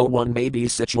 Even though one may be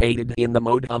situated in the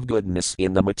mode of goodness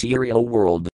in the material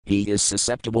world, he is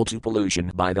susceptible to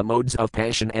pollution by the modes of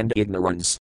passion and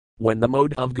ignorance. When the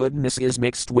mode of goodness is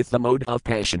mixed with the mode of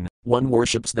passion, one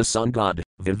worships the sun god,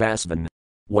 Vivasvan.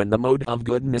 When the mode of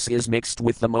goodness is mixed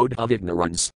with the mode of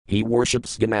ignorance, he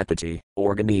worships Ganapati,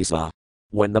 or Ganesha.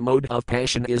 When the mode of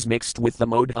passion is mixed with the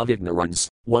mode of ignorance,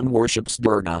 one worships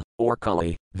Durga, or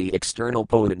Kali, the external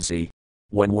potency.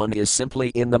 When one is simply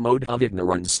in the mode of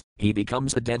ignorance, he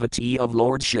becomes a devotee of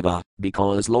Lord Shiva,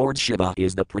 because Lord Shiva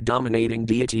is the predominating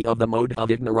deity of the mode of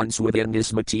ignorance within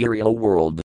this material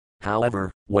world.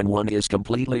 However, when one is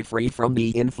completely free from the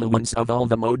influence of all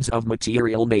the modes of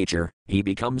material nature, he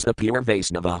becomes a pure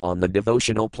Vaisnava on the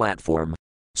devotional platform.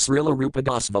 Srila Rupa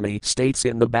Goswami states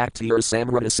in the Bhakti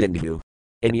Rasamrita Sindhu,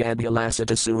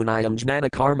 Inyadhilasata sunayam jnana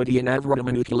karmadiyam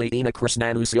avradamanukulayena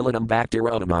krisnanusilanam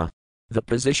bhaktirodama. The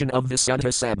position of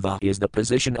Visuddha Sattva is the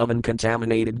position of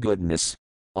uncontaminated goodness.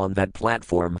 On that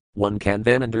platform, one can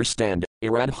then understand,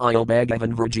 Iradhayo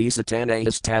Bhagavan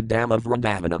Vrajisatanajas Taddam of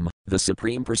Vrindavanam, the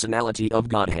Supreme Personality of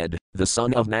Godhead, the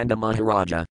son of Nanda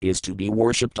Maharaja, is to be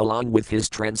worshipped along with his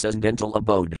transcendental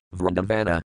abode,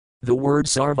 Vrindavana. The word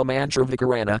Sarva Mantra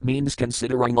Vikarana means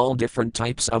considering all different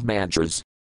types of mantras.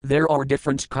 There are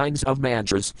different kinds of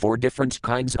mantras for different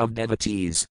kinds of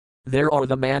devotees. There are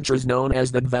the mantras known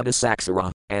as the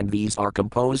Dvadasaksara, and these are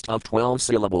composed of 12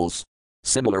 syllables.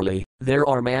 Similarly, there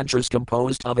are mantras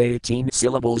composed of 18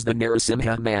 syllables, the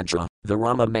Narasimha mantra, the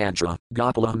Rama mantra,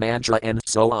 Gopala mantra, and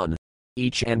so on.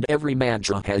 Each and every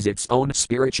mantra has its own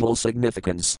spiritual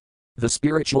significance. The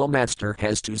spiritual master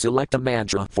has to select a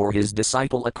mantra for his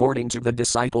disciple according to the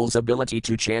disciple's ability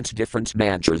to chant different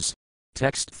mantras.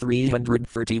 Text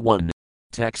 331.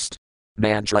 Text.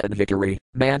 Mantra and Vikari,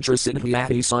 Mantra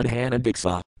Sinhyati Sadhana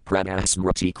Diksa,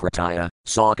 Pranasmriti Kritaya,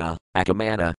 Saka,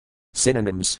 Akamana.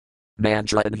 Synonyms.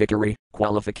 Mantra and Vikari,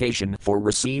 qualification for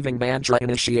receiving mantra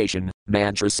initiation,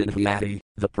 Mantra Sinhyati,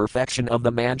 the perfection of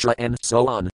the mantra, and so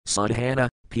on, Sadhana,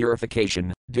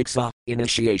 purification, Diksa,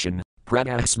 initiation,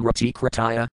 Pranasmriti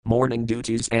Kritaya, morning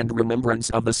duties and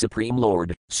remembrance of the Supreme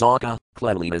Lord, Saka,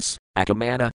 cleanliness,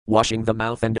 Akamana, washing the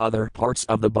mouth and other parts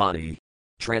of the body.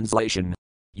 Translation.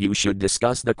 You should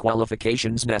discuss the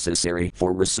qualifications necessary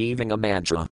for receiving a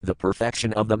mantra, the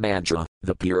perfection of the mantra,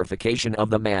 the purification of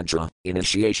the mantra,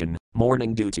 initiation,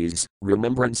 morning duties,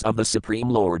 remembrance of the Supreme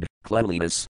Lord,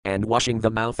 cleanliness, and washing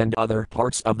the mouth and other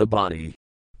parts of the body.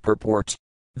 Purport.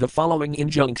 The following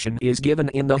injunction is given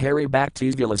in the Hari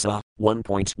Bhaktis Vilasa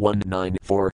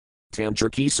 1.194.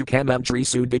 Tamtraki sukamam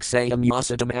trisu diksayam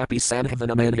yasadam api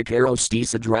sanhavanam adhikarosti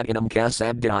sadratinam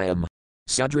kasabdayam.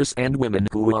 Sudras and women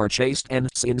who are chaste and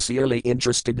sincerely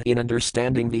interested in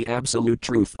understanding the absolute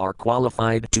truth are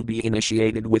qualified to be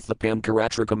initiated with the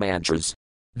Pankaratrika mantras.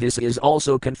 This is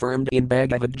also confirmed in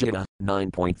Bhagavad Gita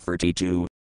 9.32.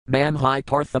 Manhai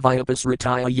parthavayapis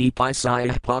ritaya ye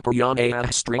paisayah pakaryanayah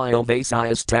striyo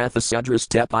vasayas tatha sudras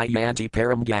tepayanti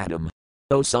param gadam.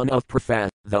 O son of Pratha,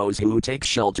 those who take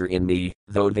shelter in me,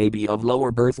 though they be of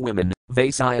lower birth women,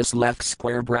 Vasayas left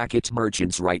square bracket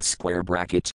merchants right square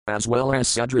bracket, as well as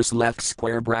Sudras left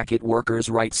square bracket workers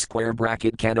right square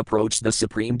bracket can approach the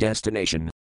supreme destination.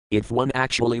 If one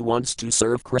actually wants to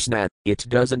serve Krishna, it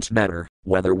doesn't matter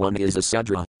whether one is a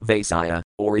Sudra, Vasaya,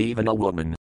 or even a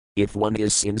woman. If one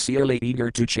is sincerely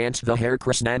eager to chant the Hare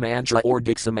Krishna mantra or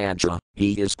Diksha mantra,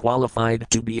 he is qualified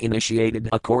to be initiated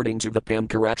according to the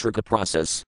Pankaratrika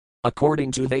process.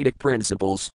 According to Vedic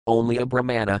principles, only a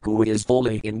Brahmana who is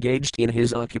fully engaged in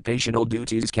his occupational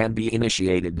duties can be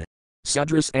initiated.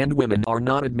 Sudras and women are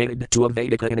not admitted to a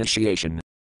Vedika initiation.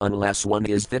 Unless one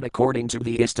is fit according to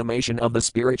the estimation of the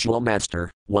spiritual master,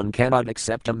 one cannot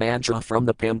accept a mantra from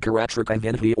the Pamkaratrika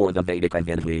Vinhi or the Vedika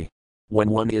Vinhi.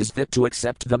 When one is fit to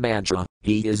accept the mantra,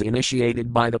 he is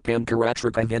initiated by the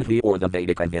Pamkaratrika Vinhi or the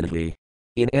Vedika Vinhi.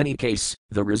 In any case,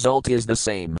 the result is the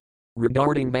same.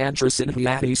 Regarding mantra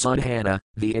Siddhyati Sadhana,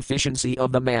 the efficiency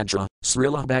of the mantra,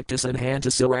 Srila Bhaktisiddhanta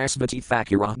Sarasvati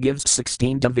Thakura gives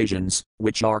 16 divisions,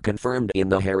 which are confirmed in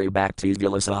the Hari Bhakti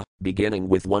Vilasa, beginning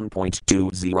with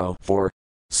 1.204.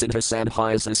 Siddha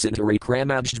Sadhyasa Siddhari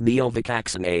Kramajneo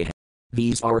Vikaksane.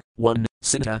 These are 1.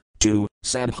 Siddha, 2.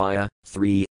 Sadhya,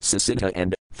 3. Sasiddha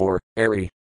and 4. Ari.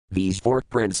 These 4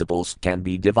 principles can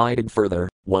be divided further: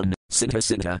 1. Siddha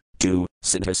Siddha, 2.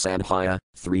 Siddha Sadhya,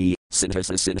 3. Siddha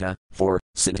Sasiddha, 4.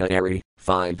 Siddha Ari,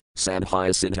 5.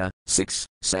 Sadhya Siddha, 6.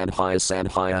 Sadhya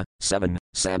Sadhya, 7.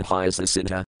 Sadhya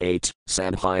Sasiddha, 8.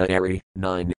 Sadhya Ari,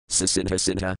 9. Sasiddha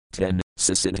Siddha, 10.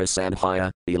 Sasiddha Sadhya,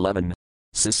 11.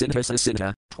 Sasiddha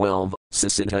Sasiddha, 12.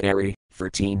 Sasiddha Ari,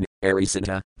 13. Ari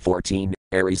Siddha, 14.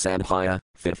 Ari Sadhya,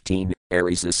 15.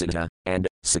 Ari Sasiddha, and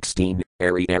 16.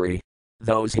 Ari.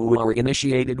 Those who are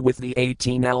initiated with the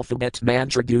 18 alphabet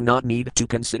mantra do not need to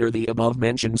consider the above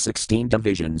mentioned 16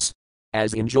 divisions.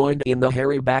 As enjoined in the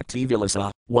Hari Bhakti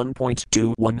Vilasa,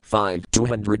 1.215,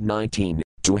 219,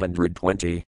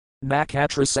 220.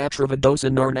 Nakatra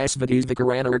Satravadosa Narnesvadis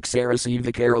Vikaranaksarasi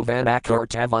Vikarovanakar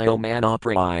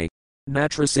Manoprai.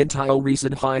 Natra Sintayo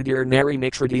Residhidir Nari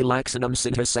Nitradi Laxanam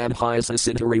Siddha Sadhyasa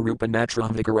Siddhari Rupa Natra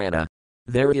Vikarana.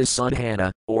 There is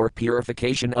sadhana, or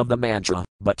purification of the mantra,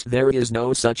 but there is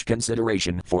no such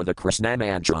consideration for the Krishna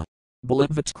mantra.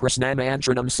 Balivvat Krishna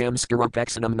mantranam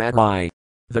samskarapexanam madai.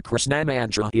 The Krishna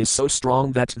mantra is so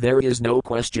strong that there is no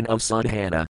question of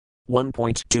sadhana.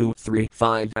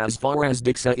 1.235 As far as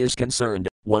Diksha is concerned,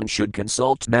 one should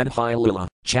consult Madhya Lila,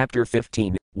 chapter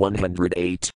 15,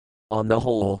 108. On the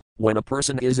whole, when a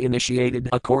person is initiated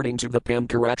according to the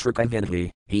Pamkaratrika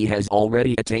Vinhi, he has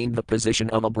already attained the position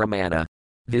of a Brahmana.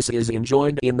 This is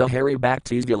enjoined in the Hari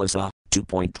Bhakti Vilasa,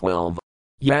 2.12.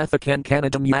 Yathakan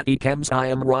kanadam yati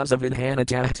kamsayam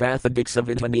rasavidhanatahtatha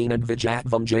diksavidhanenad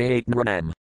vijatvam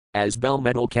jayatnranam. As bell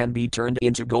metal can be turned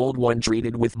into gold when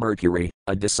treated with mercury,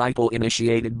 a disciple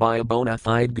initiated by a bona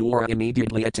fide guru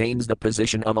immediately attains the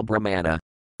position of a Brahmana.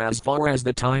 As far as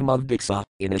the time of Diksha,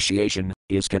 initiation,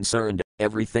 is concerned,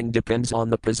 everything depends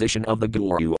on the position of the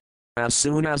guru. As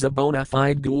soon as a bona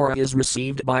fide guru is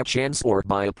received by chance or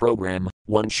by a program,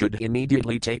 one should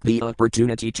immediately take the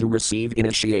opportunity to receive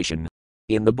initiation.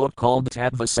 In the book called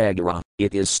Tattva-sagara,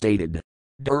 it is stated,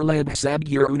 Durlabh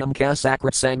sabgurunam ka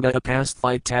sakrat sangha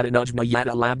apasthvite tadanujma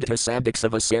yata labdha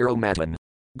sabdiksavasaro matan.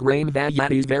 Grain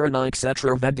vayatis varana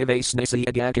etc. Vedivasnisi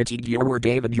agakati gurur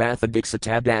david yatha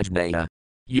diksatadajnaya.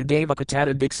 Yudeva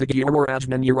katata diksagurur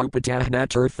ajnan europatahna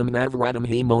tirtham navratam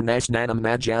hemo nasnanam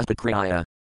majapakriya.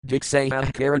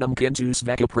 Diksayah karanam kintu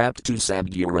svekapraptu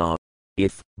sabgura.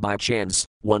 If, by chance,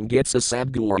 one gets a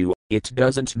sabguru, it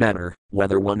doesn't matter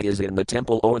whether one is in the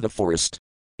temple or the forest.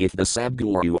 If the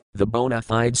sabguru, the bona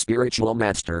fide spiritual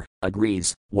master,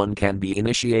 agrees, one can be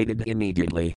initiated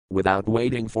immediately, without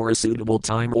waiting for a suitable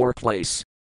time or place.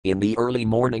 In the early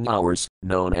morning hours,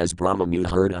 known as Brahma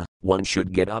Muhurta, one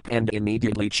should get up and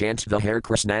immediately chant the Hare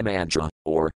Krishna mantra,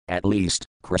 or, at least,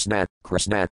 Krishna,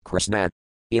 Krishna, Krishna.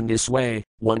 In this way,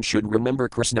 one should remember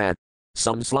Krishna.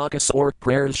 Some slokas or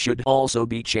prayers should also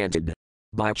be chanted.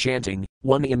 By chanting,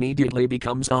 one immediately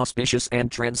becomes auspicious and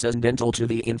transcendental to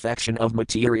the infection of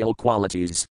material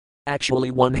qualities.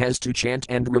 Actually, one has to chant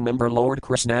and remember Lord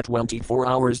Krishna 24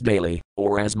 hours daily,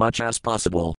 or as much as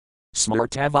possible.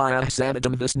 Smartavaya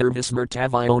sanadam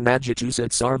visnirvismartavayo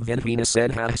najitusat sarvinhina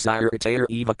sedhasiratair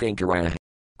eva kinkara.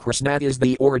 Krishna is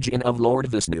the origin of Lord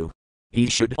Vishnu. He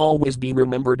should always be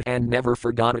remembered and never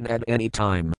forgotten at any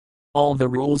time. All the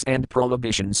rules and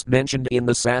prohibitions mentioned in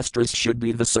the Sastras should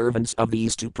be the servants of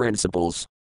these 2 principles.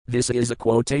 This is a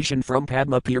quotation from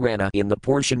Padma Purana in the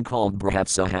portion called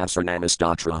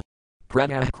Brihatsahasranamastatra.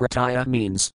 Pranahkritaya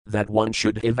means that one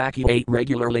should evacuate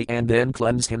regularly and then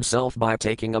cleanse himself by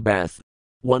taking a bath.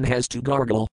 One has to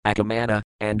gargle, akamana,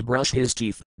 and brush his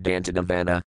teeth,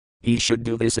 dantadavana. He should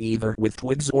do this either with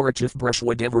twigs or toothbrush,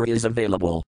 whatever is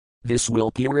available. This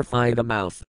will purify the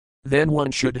mouth. Then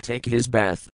one should take his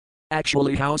bath.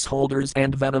 Actually, householders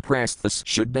and vanaprasthas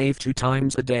should bathe 2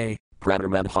 times a day.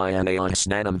 Pranamadhyanaya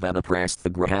snanam vanaprastha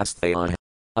grahasthaya.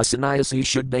 A sannyasi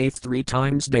should bathe 3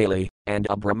 times daily, and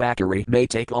a brahmachari may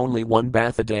take only 1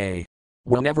 bath a day.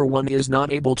 Whenever one is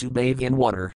not able to bathe in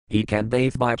water, he can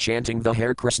bathe by chanting the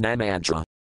Hare Krishna mantra.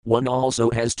 One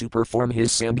also has to perform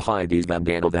his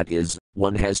Samhidisvandana, that is,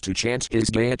 one has to chant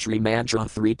his Gayatri Mantra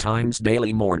 3 times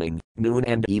daily, morning, noon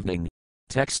and evening.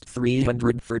 Text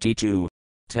 332.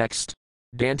 Text.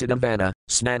 Dantadavana,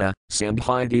 Snana,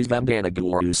 Samhidisvandana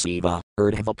Guru Siva,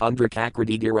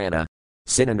 Urdhvapundrakakriti Girana.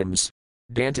 Synonyms.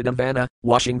 Dantadavana,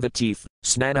 washing the teeth,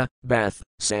 Snana, bath,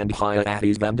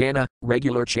 Samhidisvandana,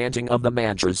 regular chanting of the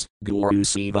mantras, Guru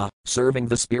Siva, serving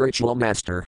the spiritual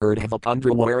master,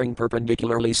 Urdhvapundra, wearing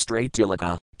perpendicularly straight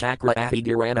tilaka, Kakra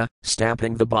Girana,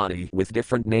 stamping the body with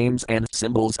different names and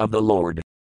symbols of the Lord.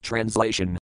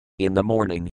 Translation. In the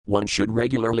morning, one should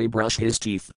regularly brush his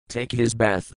teeth, take his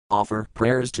bath, offer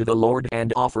prayers to the Lord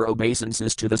and offer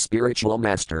obeisances to the spiritual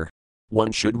master.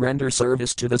 One should render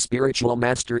service to the spiritual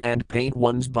master and paint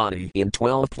one's body in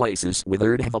 12 places with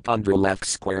Urdhvapundra left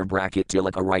square bracket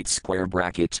tilaka right square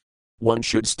bracket. One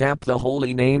should stamp the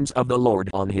holy names of the Lord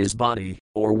on his body,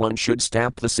 or one should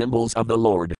stamp the symbols of the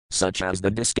Lord, such as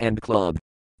the disc and club.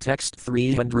 Text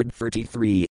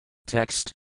 333.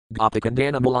 Text.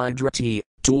 Gopikandana Maladrati,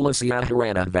 Tulasiya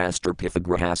Harana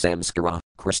Vastrapithagraha Samskara,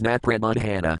 Krishna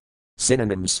Pramadhana.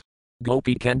 Synonyms.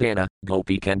 Gopi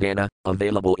Kandana,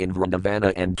 available in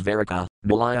Vrindavana and Dvaraka,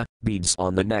 Malaya, beads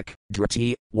on the neck,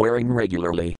 Drati, wearing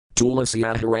regularly,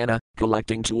 Tulasiya Harana,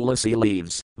 collecting tulasi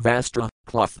leaves, Vastra,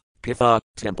 cloth, Pitha,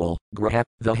 temple, Graha,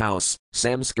 the house,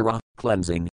 Samskara,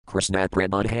 cleansing, Krishna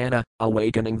Pramadhana,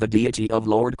 awakening the deity of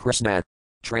Lord Krishna.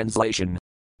 Translation.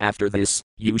 After this,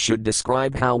 you should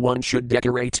describe how one should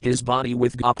decorate his body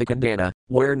with Gopikandana,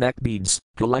 wear neck beads,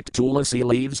 collect tulasi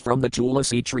leaves from the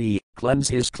tulasi tree, cleanse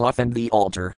his cloth and the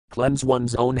altar, cleanse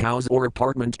one's own house or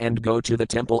apartment and go to the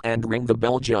temple and ring the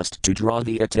bell just to draw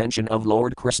the attention of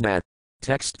Lord Krishna.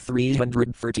 Text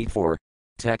 334.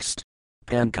 Text.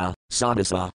 Panka,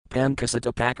 Sadasa,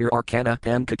 Pankasata Pakar Arkana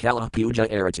Pankakala Puja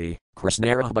Arati,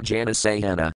 Krishnara Bhajana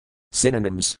Sayana.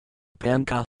 Synonyms.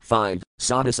 Panka, 5,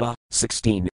 Sadasa,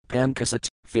 16, Pankasat,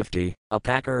 50, a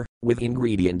packer, with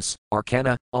ingredients,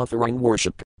 Arkana, offering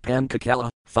worship, Pankakala,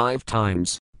 5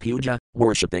 times, Puja,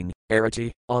 worshipping, Arati,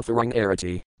 offering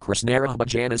Arati, Krishnara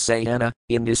Bhajana Sayana,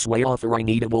 in this way offering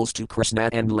eatables to Krishna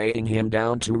and laying him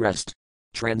down to rest.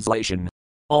 Translation.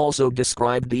 Also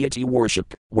describe deity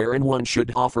worship, wherein one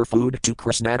should offer food to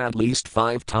Krishna at least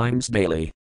 5 times daily.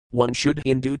 One should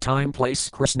in due time place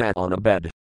Krishna on a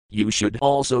bed. You should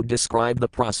also describe the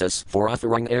process for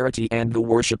offering arati and the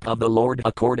worship of the Lord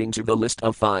according to the list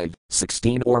of 5,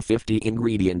 16 or 50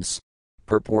 ingredients.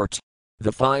 Purport.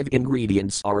 The 5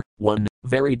 ingredients are 1.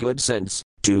 Very good scents,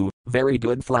 2. Very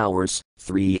good flowers,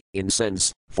 3.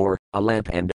 Incense, 4. A lamp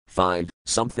and 5.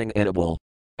 Something edible.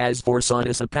 As for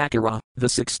sadasapakara, the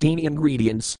 16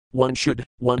 ingredients, one should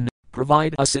 1.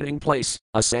 Provide a sitting place,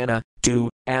 asana, 2.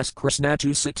 Ask Krishna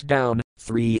to sit down,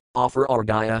 3. Offer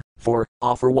arghya, 4.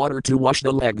 Offer water to wash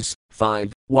the legs,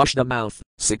 5. Wash the mouth,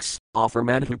 6. Offer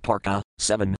madhuparka,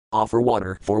 7. Offer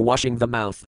water for washing the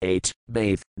mouth, 8.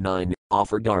 Bathe, 9.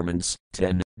 Offer garments,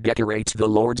 10. Decorate the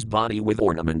Lord's body with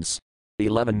ornaments.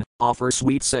 11. Offer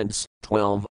sweet scents,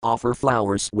 12. Offer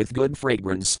flowers with good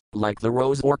fragrance, like the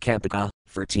rose or kampika,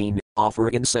 13. Offer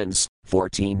incense,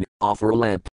 14. Offer a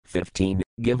lamp, 15.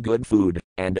 Give good food,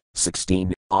 and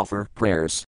 16. Offer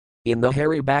prayers. In the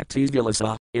Hari Bhaktis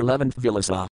Vilasa, 11th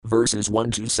Vilasa, verses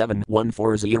 1-7,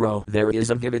 140, there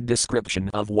is a vivid description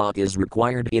of what is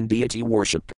required in deity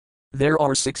worship. There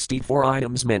are 64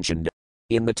 items mentioned.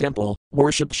 In the temple,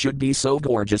 worship should be so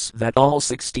gorgeous that all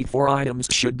 64 items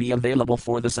should be available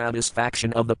for the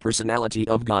satisfaction of the personality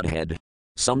of Godhead.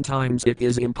 Sometimes it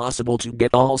is impossible to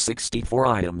get all 64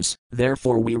 items,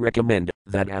 therefore we recommend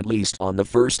that at least on the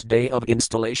first day of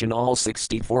installation all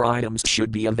 64 items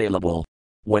should be available.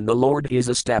 When the Lord is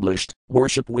established,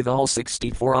 worship with all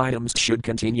 64 items should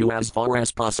continue as far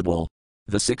as possible.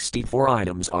 The 64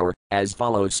 items are as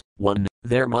follows. 1.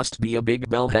 There must be a big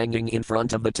bell hanging in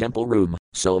front of the temple room,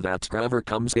 so that whoever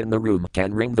comes in the room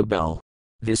can ring the bell.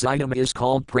 This item is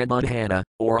called pramadhana,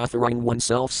 or offering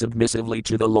oneself submissively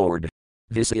to the Lord.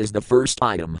 This is the first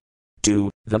item.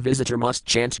 2. The visitor must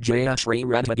chant Jaya Shri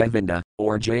Radha Govinda,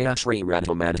 or Jaya Shri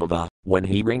Radha Madhava, when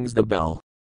he rings the bell.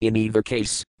 In either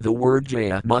case, the word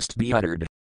Jaya must be uttered.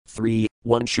 3.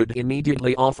 One should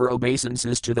immediately offer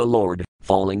obeisances to the Lord,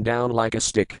 falling down like a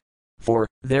stick. 4.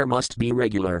 There must be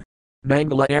regular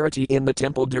Mangala Arati in the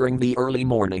temple during the early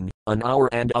morning, an hour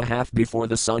and a half before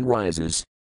the sun rises.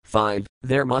 5.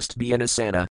 There must be an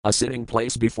asana, a sitting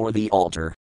place before the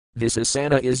altar. This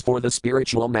asana is for the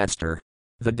spiritual master.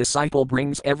 The disciple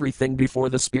brings everything before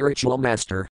the spiritual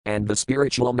master, and the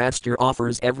spiritual master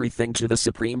offers everything to the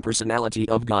Supreme Personality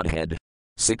of Godhead.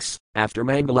 6. After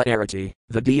Mangala Arati,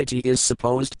 the deity is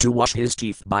supposed to wash his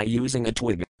teeth by using a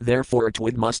twig, therefore a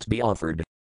twig must be offered.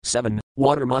 7.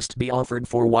 Water must be offered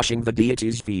for washing the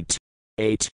deity's feet.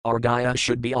 8. Argaya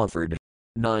should be offered.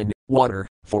 9. Water,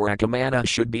 for Akamana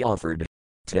should be offered.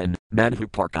 10.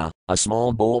 Madhuparka, a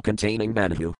small bowl containing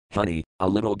madhu, honey, a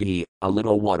little ghee, a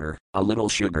little water, a little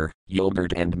sugar,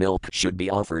 yogurt and milk should be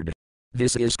offered.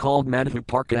 This is called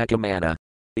Madhuparka Akamana.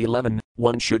 11.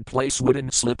 One should place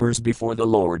wooden slippers before the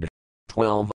Lord.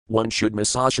 12. One should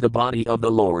massage the body of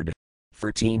the Lord.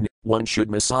 13. One should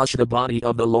massage the body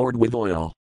of the Lord with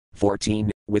oil.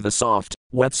 14. With a soft,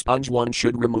 wet sponge one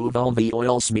should remove all the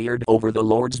oil smeared over the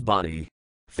Lord's body.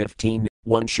 15.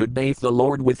 One should bathe the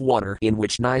Lord with water in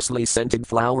which nicely scented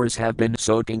flowers have been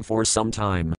soaking for some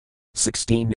time.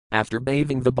 16. After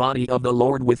bathing the body of the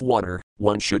Lord with water,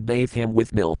 one should bathe him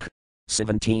with milk.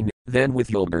 17. Then with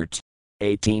yogurt.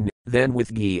 18. Then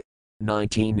with ghee.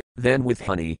 19. Then with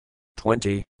honey.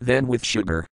 20. Then with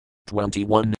sugar.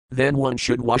 21. Then one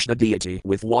should wash the deity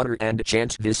with water and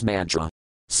chant this mantra.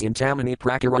 Sintamani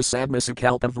prakara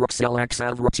sadmasukalpam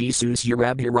vruxelaxavratisus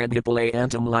urabhiradhipale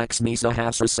antam laxmi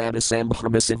sahasrasada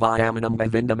sambhramisavayamanam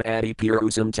bhavindam adi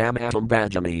purusam tam atam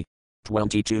bhajami.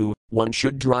 22. One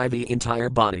should dry the entire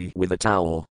body with a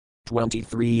towel.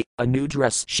 23. A new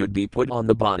dress should be put on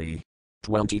the body.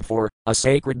 24. A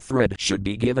sacred thread should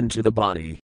be given to the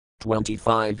body.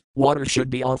 25. Water should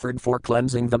be offered for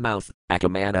cleansing the mouth,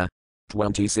 akamana.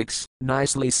 26.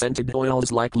 Nicely scented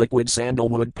oils like liquid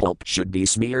sandalwood pulp should be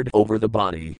smeared over the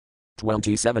body.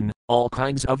 27. All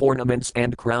kinds of ornaments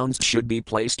and crowns should be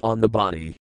placed on the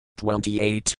body.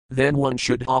 28. Then one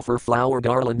should offer flower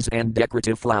garlands and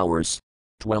decorative flowers.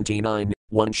 29.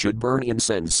 One should burn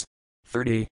incense.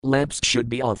 30. Lamps should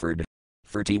be offered.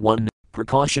 31.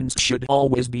 Precautions should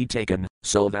always be taken,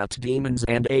 so that demons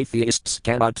and atheists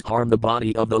cannot harm the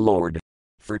body of the Lord.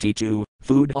 32.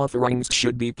 Food offerings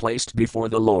should be placed before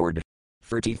the Lord.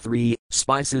 33.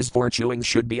 Spices for chewing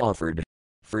should be offered.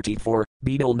 34.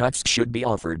 Betel nuts should be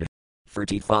offered.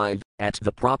 35. At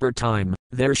the proper time,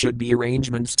 there should be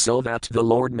arrangements so that the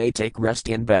Lord may take rest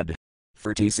in bed.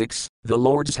 36. The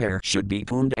Lord's hair should be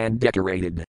combed and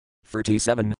decorated.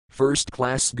 37.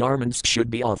 First-class garments should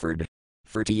be offered.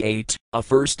 38. A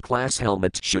first-class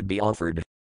helmet should be offered.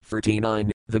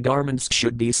 39. The garments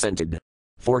should be scented.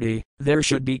 40. There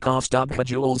should be kaustubha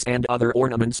jewels and other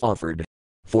ornaments offered.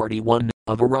 41.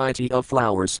 A variety of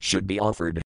flowers should be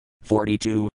offered.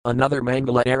 42. Another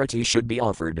Mangala Arati should be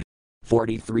offered.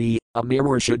 43. A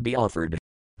mirror should be offered.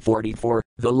 44.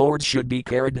 The Lord should be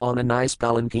carried on a nice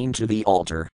palanquin to the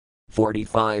altar.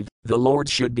 45. The Lord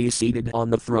should be seated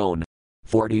on the throne.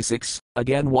 46.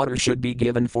 Again water should be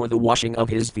given for the washing of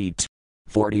his feet.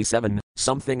 47.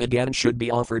 Something again should be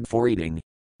offered for eating.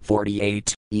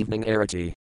 48. Evening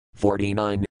Arati.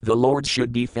 49. The Lord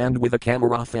should be fanned with a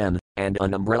camera fan, and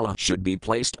an umbrella should be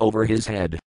placed over his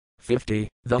head. 50.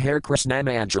 The Hare Krishna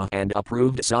mantra and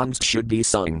approved songs should be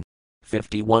sung.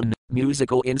 51.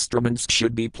 Musical instruments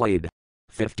should be played.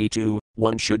 52.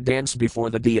 One should dance before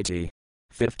the deity.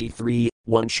 53.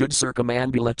 One should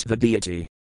circumambulate the deity.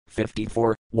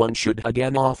 54. One should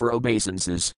again offer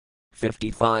obeisances.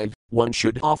 55. One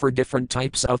should offer different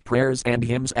types of prayers and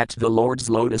hymns at the Lord's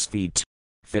lotus feet.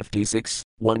 56.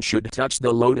 One should touch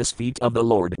the lotus feet of the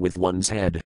Lord with one's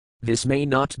head. This may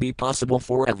not be possible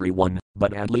for everyone,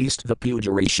 but at least the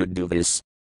pujari should do this.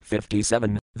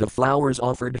 57. The flowers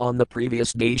offered on the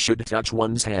previous day should touch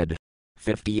one's head.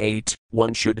 58.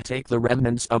 One should take the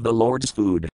remnants of the Lord's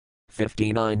food.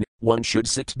 59. One should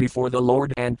sit before the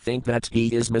Lord and think that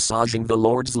he is massaging the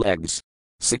Lord's legs.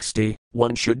 60.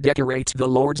 One should decorate the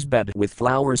Lord's bed with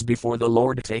flowers before the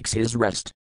Lord takes his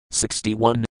rest.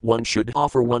 61. One should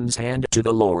offer one's hand to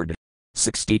the Lord.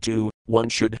 62. One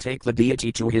should take the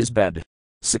deity to his bed.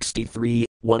 63.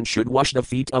 One should wash the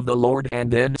feet of the Lord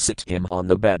and then sit him on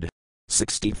the bed.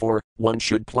 64. One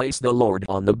should place the Lord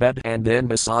on the bed and then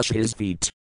massage his feet.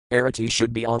 Arati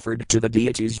should be offered to the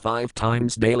deities 5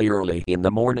 times daily, early in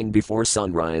the morning before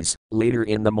sunrise, later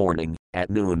in the morning, at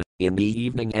noon, in the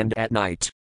evening and at night.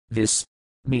 This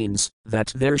means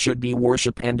that there should be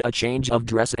worship and a change of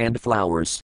dress and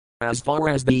flowers. As far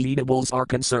as the eatables are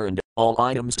concerned, all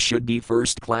items should be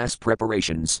first-class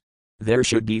preparations. There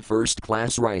should be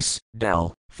first-class rice,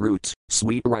 dal, fruit,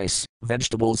 sweet rice,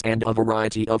 vegetables and a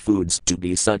variety of foods to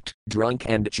be sucked, drunk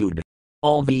and chewed.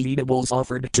 All the eatables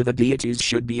offered to the deities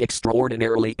should be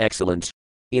extraordinarily excellent.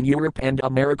 In Europe and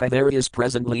America there is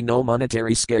presently no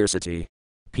monetary scarcity.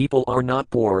 People are not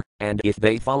poor, and if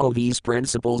they follow these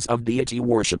principles of deity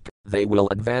worship, they will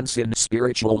advance in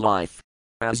spiritual life.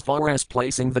 As far as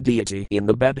placing the deity in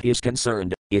the bed is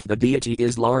concerned, If the deity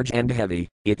is large and heavy,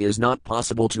 it is not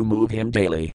possible to move him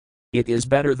daily. It is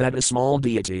better that a small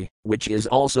deity, which is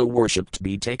also worshipped,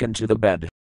 be taken to the bed.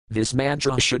 This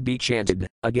mantra should be chanted,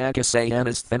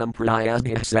 Agakasayanasthanam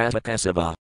Prayasnihsata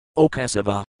Kesava. O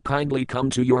Kesava, kindly come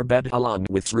to your bed along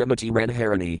with Srimati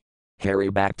Radharani. Hari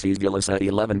Bhaktis Vilasa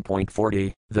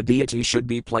 11.40. The deity should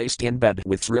be placed in bed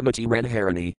with Srimati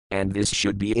Radharani, and this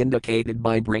should be indicated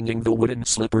by bringing the wooden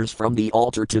slippers from the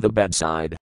altar to the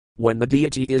bedside. When the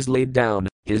deity is laid down,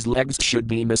 his legs should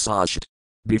be massaged.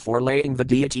 Before laying the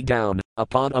deity down, a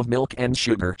pot of milk and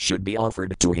sugar should be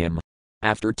offered to him.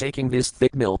 After taking this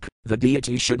thick milk, the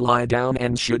deity should lie down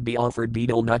and should be offered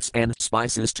betel nuts and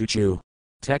spices to chew.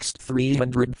 Text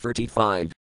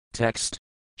 335. Text.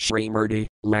 Shrimurti,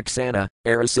 Laksana,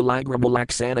 Arasalagrama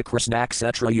Laksana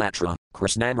Krishnaksetra Yatra,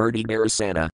 Krishnamurti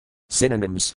Narasana.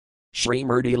 Synonyms.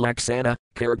 Shrimurti Laksana,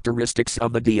 characteristics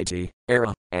of the deity,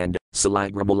 Ara, and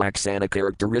Salagrama Laksana,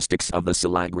 characteristics of the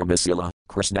Salagramasila,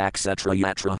 Krishnaksetra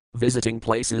Yatra, visiting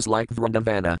places like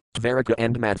Vrindavana, Dvaraka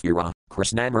and Mathura,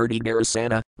 Krishnamurti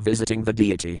Narasana, visiting the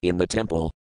deity in the temple.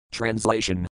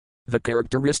 Translation. The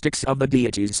characteristics of the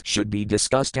deities should be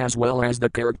discussed as well as the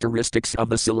characteristics of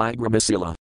the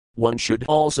Salagramasila. One should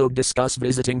also discuss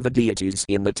visiting the deities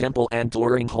in the temple and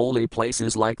touring holy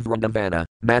places like Vrindavana,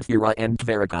 Mathura and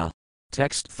Dvaraka.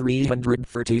 Text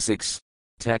 336.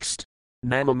 Text.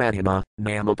 Namamadhima,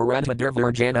 Namaparadha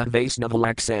Durvarjana Vaisnava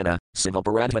Laksana,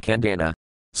 Sivaparadha Kandana.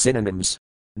 Synonyms.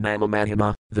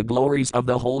 Namamadhima, the glories of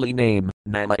the holy name,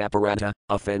 Nama Aparadha,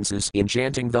 offenses in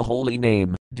chanting the holy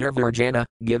name, Durvarjana,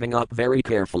 giving up very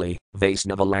carefully,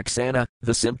 Vaisnava Laksana,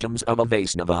 the symptoms of a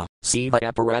Vaisnava, Siva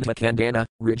Aparadha Kandana,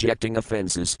 rejecting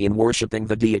offenses in worshipping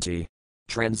the deity.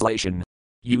 Translation.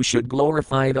 You should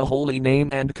glorify the holy name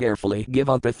and carefully give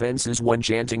up offenses when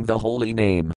chanting the holy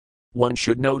name. One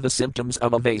should know the symptoms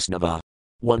of a Vaisnava.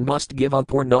 One must give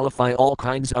up or nullify all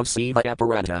kinds of Siva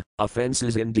Aparadha,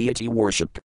 offenses in deity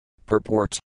worship.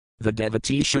 Purport. The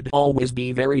devotee should always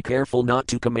be very careful not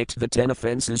to commit the 10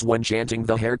 offenses when chanting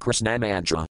the Hare Krishna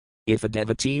mantra. If a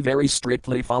devotee very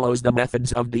strictly follows the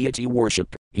methods of deity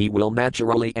worship, he will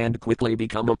naturally and quickly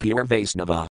become a pure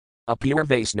Vaisnava. A pure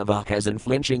Vaisnava has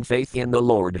unflinching faith in the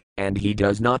Lord, and he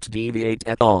does not deviate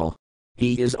at all.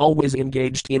 He is always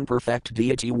engaged in perfect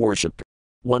deity worship.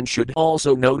 One should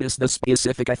also notice the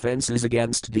specific offenses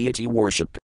against deity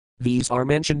worship. These are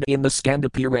mentioned in the Skanda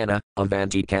Purana,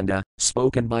 Avantikanda,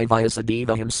 spoken by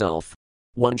Vyasadeva himself.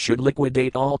 One should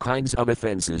liquidate all kinds of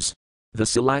offenses. The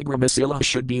Salagramasila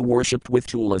should be worshipped with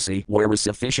tulasi where a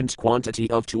sufficient quantity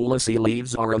of tulasi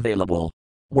leaves are available.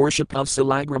 Worship of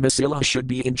Salagramasila should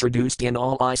be introduced in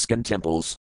all ISKCON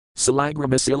temples.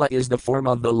 Salagramasila is the form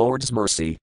of the Lord's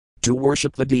mercy. To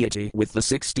worship the deity with the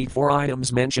 64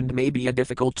 items mentioned may be a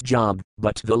difficult job,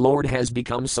 but the Lord has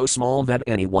become so small that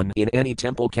anyone in any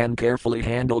temple can carefully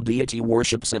handle deity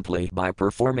worship simply by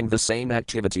performing the same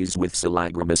activities with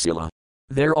Salagramasila.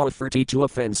 There are 32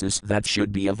 offenses that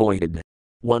should be avoided.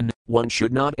 1. One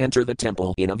should not enter the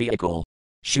temple in a vehicle.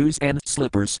 Shoes and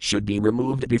slippers should be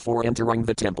removed before entering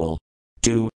the temple.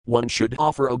 2. One should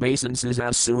offer obeisances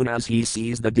as soon as he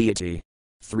sees the deity.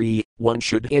 3. One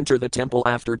should enter the temple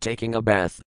after taking a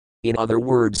bath. In other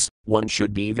words, one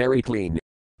should be very clean.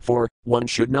 4. One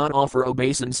should not offer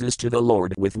obeisances to the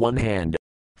Lord with one hand.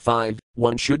 5.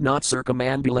 One should not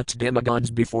circumambulate demigods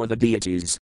before the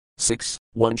deities. 6.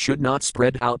 One should not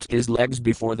spread out his legs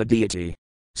before the deity.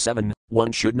 7.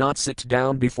 One should not sit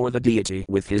down before the deity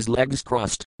with his legs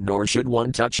crossed, nor should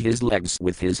one touch his legs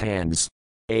with his hands.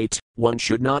 8. One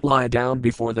should not lie down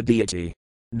before the deity.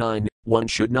 9. One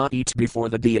should not eat before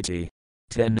the deity.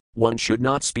 10. One should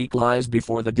not speak lies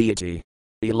before the deity.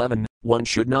 11. One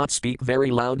should not speak very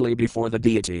loudly before the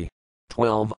deity.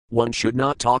 12. One should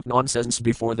not talk nonsense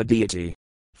before the deity.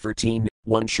 13.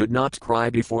 One should not cry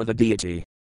before the deity.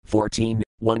 14.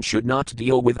 One should not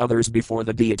deal with others before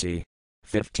the deity.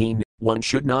 15. One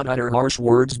should not utter harsh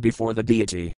words before the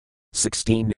deity.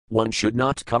 16. One should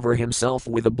not cover himself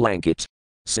with a blanket.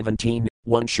 17.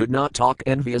 One should not talk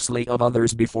enviously of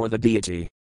others before the deity.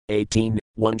 18.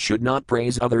 One should not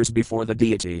praise others before the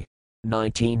deity.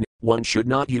 19. One should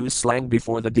not use slang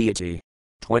before the deity.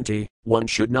 20. One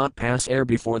should not pass air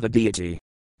before the deity.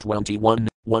 21.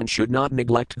 One should not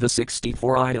neglect the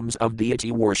 64 items of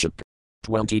deity worship.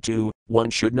 22.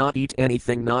 One should not eat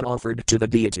anything not offered to the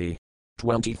deity.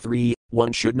 23.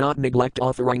 One should not neglect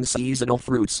offering seasonal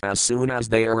fruits as soon as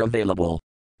they are available.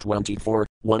 24.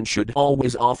 One should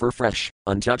always offer fresh,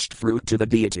 untouched fruit to the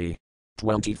deity.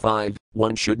 25.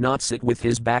 One should not sit with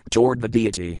his back toward the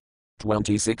deity.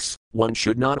 26. One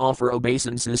should not offer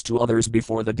obeisances to others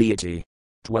before the deity.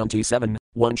 27.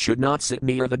 One should not sit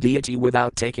near the deity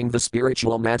without taking the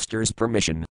spiritual master's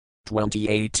permission.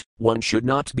 28. One should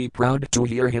not be proud to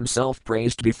hear himself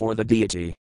praised before the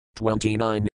deity.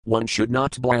 29. One should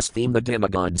not blaspheme the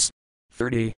demigods.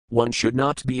 30. One should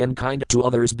not be unkind to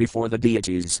others before the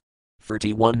deities.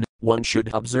 31. One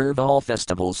should observe all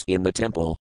festivals in the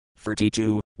temple.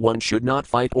 32. One should not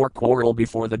fight or quarrel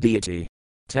before the deity.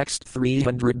 Text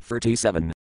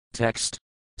 337. Text.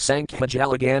 Sankhya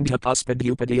Jalagandha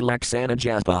Puspadupadi Laksana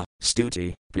Japa,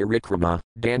 Stuti, Parikrama,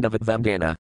 Dandavat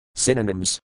Vandana.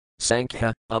 Synonyms.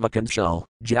 Sankhya, of a conch shell,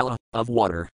 Jala, of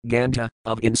water, Gandha,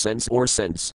 of incense or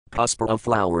scents, Puspa of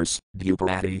flowers,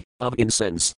 Dupati, of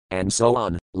incense, and so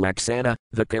on. Laksana,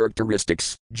 the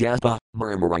characteristics, Japa,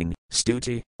 murmuring,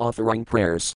 Stuti, offering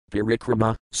prayers,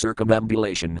 Parikrama,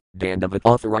 circumambulation, Dandavat,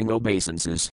 offering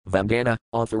obeisances, Vandana,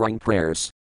 offering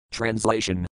prayers.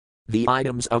 Translation. The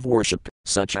items of worship,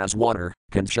 such as water,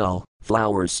 conch shell,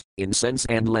 flowers, incense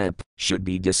and lamp, should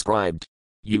be described.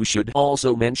 You should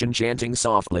also mention chanting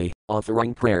softly,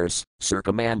 offering prayers,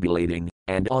 circumambulating,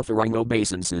 and offering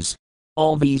obeisances.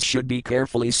 All these should be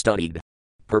carefully studied.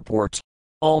 Purport.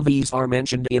 All these are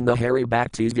mentioned in the Hari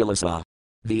Bhakti Vilasa.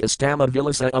 The Astama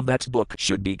Vilasa of that book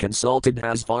should be consulted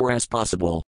as far as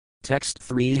possible. Text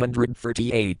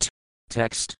 338.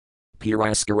 Text.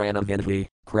 Piraskarana Vinhi,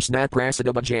 Krishna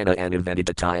Prasada Bhajana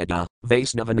Aniveditatayaga,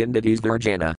 Vaisnavanindadis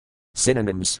Virjana.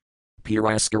 Synonyms.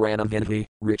 Piraskarana Vinhi,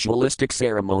 ritualistic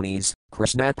ceremonies,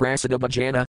 Krishna Prasada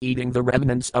Bhajana, eating the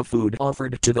remnants of food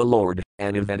offered to the Lord,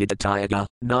 Aniveditatayaga,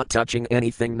 not touching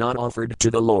anything not offered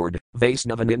to the Lord,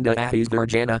 Vaisnavaninda Adis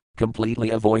Virjana, completely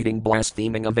avoiding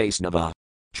blaspheming a Vaisnava.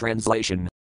 Translation.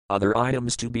 Other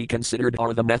items to be considered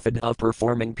are the method of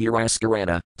performing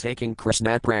Piraskarana, taking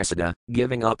Krishna Prasada,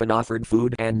 giving up an offered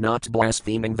food and not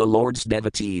blaspheming the Lord's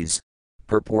devotees.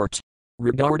 Purport.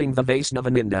 Regarding the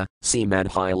Vaisnavaninda, see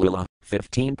Madhya Lila,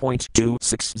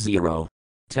 15.260.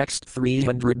 Text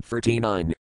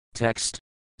 339. Text.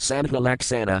 Sandhu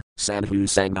Laksana, Sandhu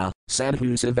Sangha,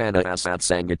 Sandhu Savana Asat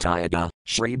Sangatayaga,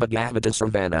 Shri Bhagavata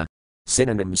Sarvana.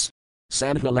 Synonyms.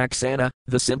 Sandhu Laksana,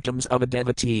 the symptoms of a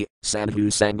devotee, Sandhu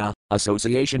Sangha,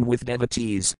 association with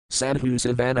devotees, Sandhu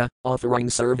Savana, offering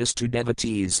service to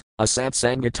devotees, Asat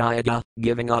Sangatayaga,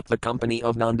 giving up the company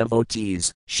of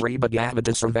non-devotees, Shri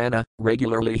Bhagavata Sarvana,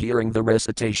 regularly hearing the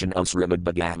recitation of Srimad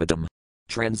Bhagavatam.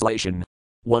 Translation.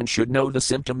 One should know the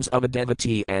symptoms of a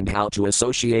devotee and how to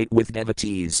associate with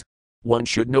devotees. One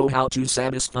should know how to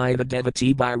satisfy the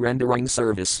devotee by rendering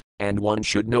service, and one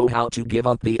should know how to give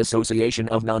up the association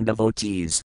of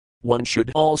non-devotees. One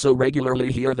should also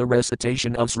regularly hear the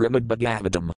recitation of Srimad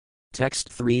Bhagavatam. Text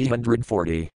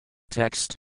 340.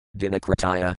 Text.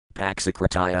 Dinakritaya,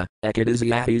 Paksakritaya,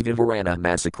 Ekadasyadis Vivarana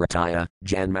Masakritaya,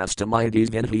 Janmastamidis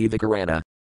Vinhi Vikarana.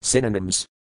 Synonyms.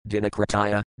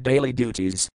 Dinakritaya, daily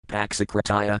duties,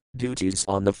 Paksakritaya, duties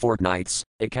on the fortnights,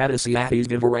 Ekadasyadis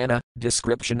Vivarana,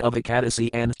 description of Ekadasi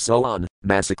and so on,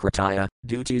 Masakritaya,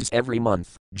 duties every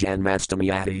month,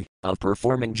 Janmastamiyadi, of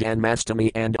performing Janmastami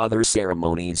and other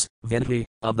ceremonies, Vinhi,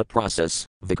 of the process,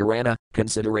 Vikarana,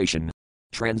 consideration.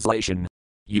 Translation.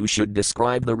 You should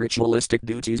describe the ritualistic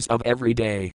duties of every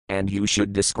day, and you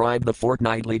should describe the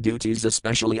fortnightly duties,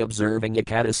 especially observing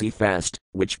Ekadasi fast,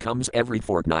 which comes every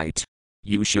fortnight.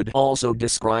 You should also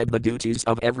describe the duties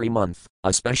of every month,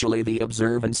 especially the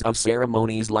observance of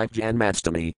ceremonies like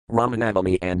Janmastami,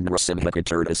 Ramanavami and Narasimha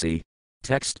Chaturdasi.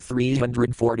 Text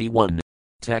 341.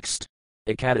 Text.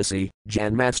 Ekadasi,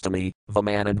 Janmastami,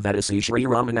 Vamanadvedasi Shri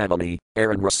Ramanavami,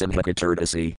 Narasimha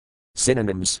Chaturdasi.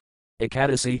 Synonyms.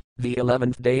 Ekadasi, the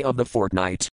 11th day of the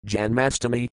fortnight,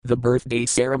 Janmastami, the birthday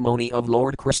ceremony of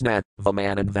Lord Krishna,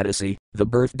 Vamanadvedasi, the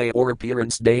birthday or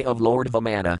appearance day of Lord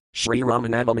Vamana, Shri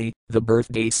Ramanavami, the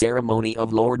birthday ceremony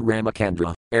of Lord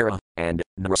Ramakandra, and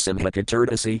Narasimha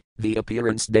Chaturdasi, the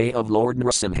appearance day of Lord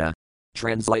Narasimha.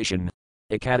 Translation.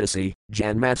 Ekadasi,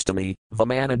 Janmastami,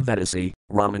 Vamanadvedasi,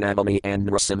 Ramanavami and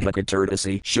Narasimha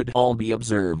Chaturdasi should all be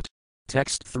observed.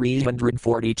 Text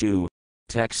 342.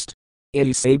 Text.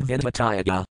 Itisab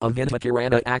Vinvatayaga,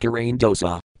 Avinvakirana Akarane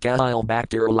Dosa, Kail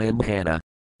Bhaktir Lambhana.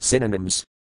 Synonyms.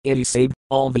 Itisab,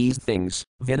 all these things,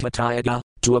 Vinvatayaga,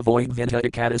 to avoid Vinha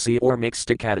Ekadasi or mixed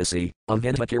Ekadasi,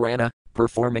 Avinvakirana,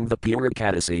 performing the pure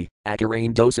Ekadasi,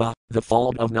 Akarane Dosa, the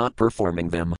fault of not performing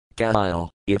them, Kail,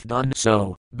 if done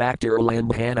so, Bhaktir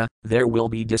Lambhana, there will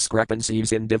be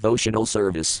discrepancies in devotional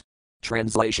service.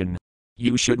 Translation.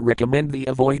 You should recommend the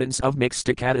avoidance of mixed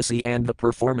Ekadasi and the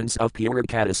performance of pure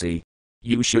Ekadasi.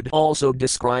 You should also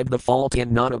describe the fault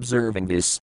in not observing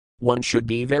this. One should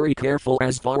be very careful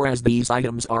as far as these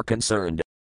items are concerned.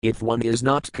 If one is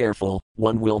not careful,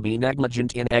 one will be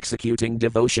negligent in executing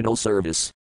devotional service.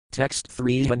 Text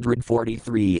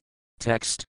 343.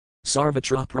 Text.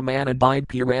 Sarvatra Pramana Bide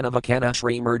Purana Vakana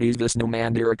Shrimurtis Vishnu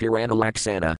Mandira Purana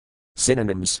Laksana.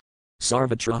 Synonyms.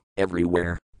 Sarvatra,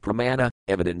 everywhere. Pramana,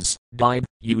 evidence. Bide,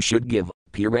 you should give.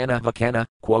 Purana Vakana,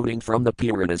 quoting from the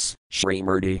Puranas.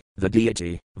 Shrimurti, the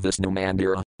deity. Vishnu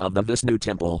Mandira, of the Vishnu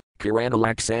temple. Purana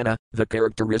Laksana, the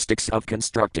characteristics of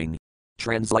constructing.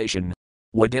 Translation.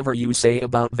 Whatever you say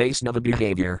about Vaisnava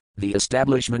behavior, the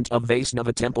establishment of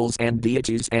Vaisnava temples and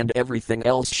deities and everything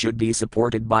else should be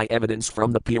supported by evidence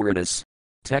from the Puranas.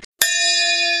 Text.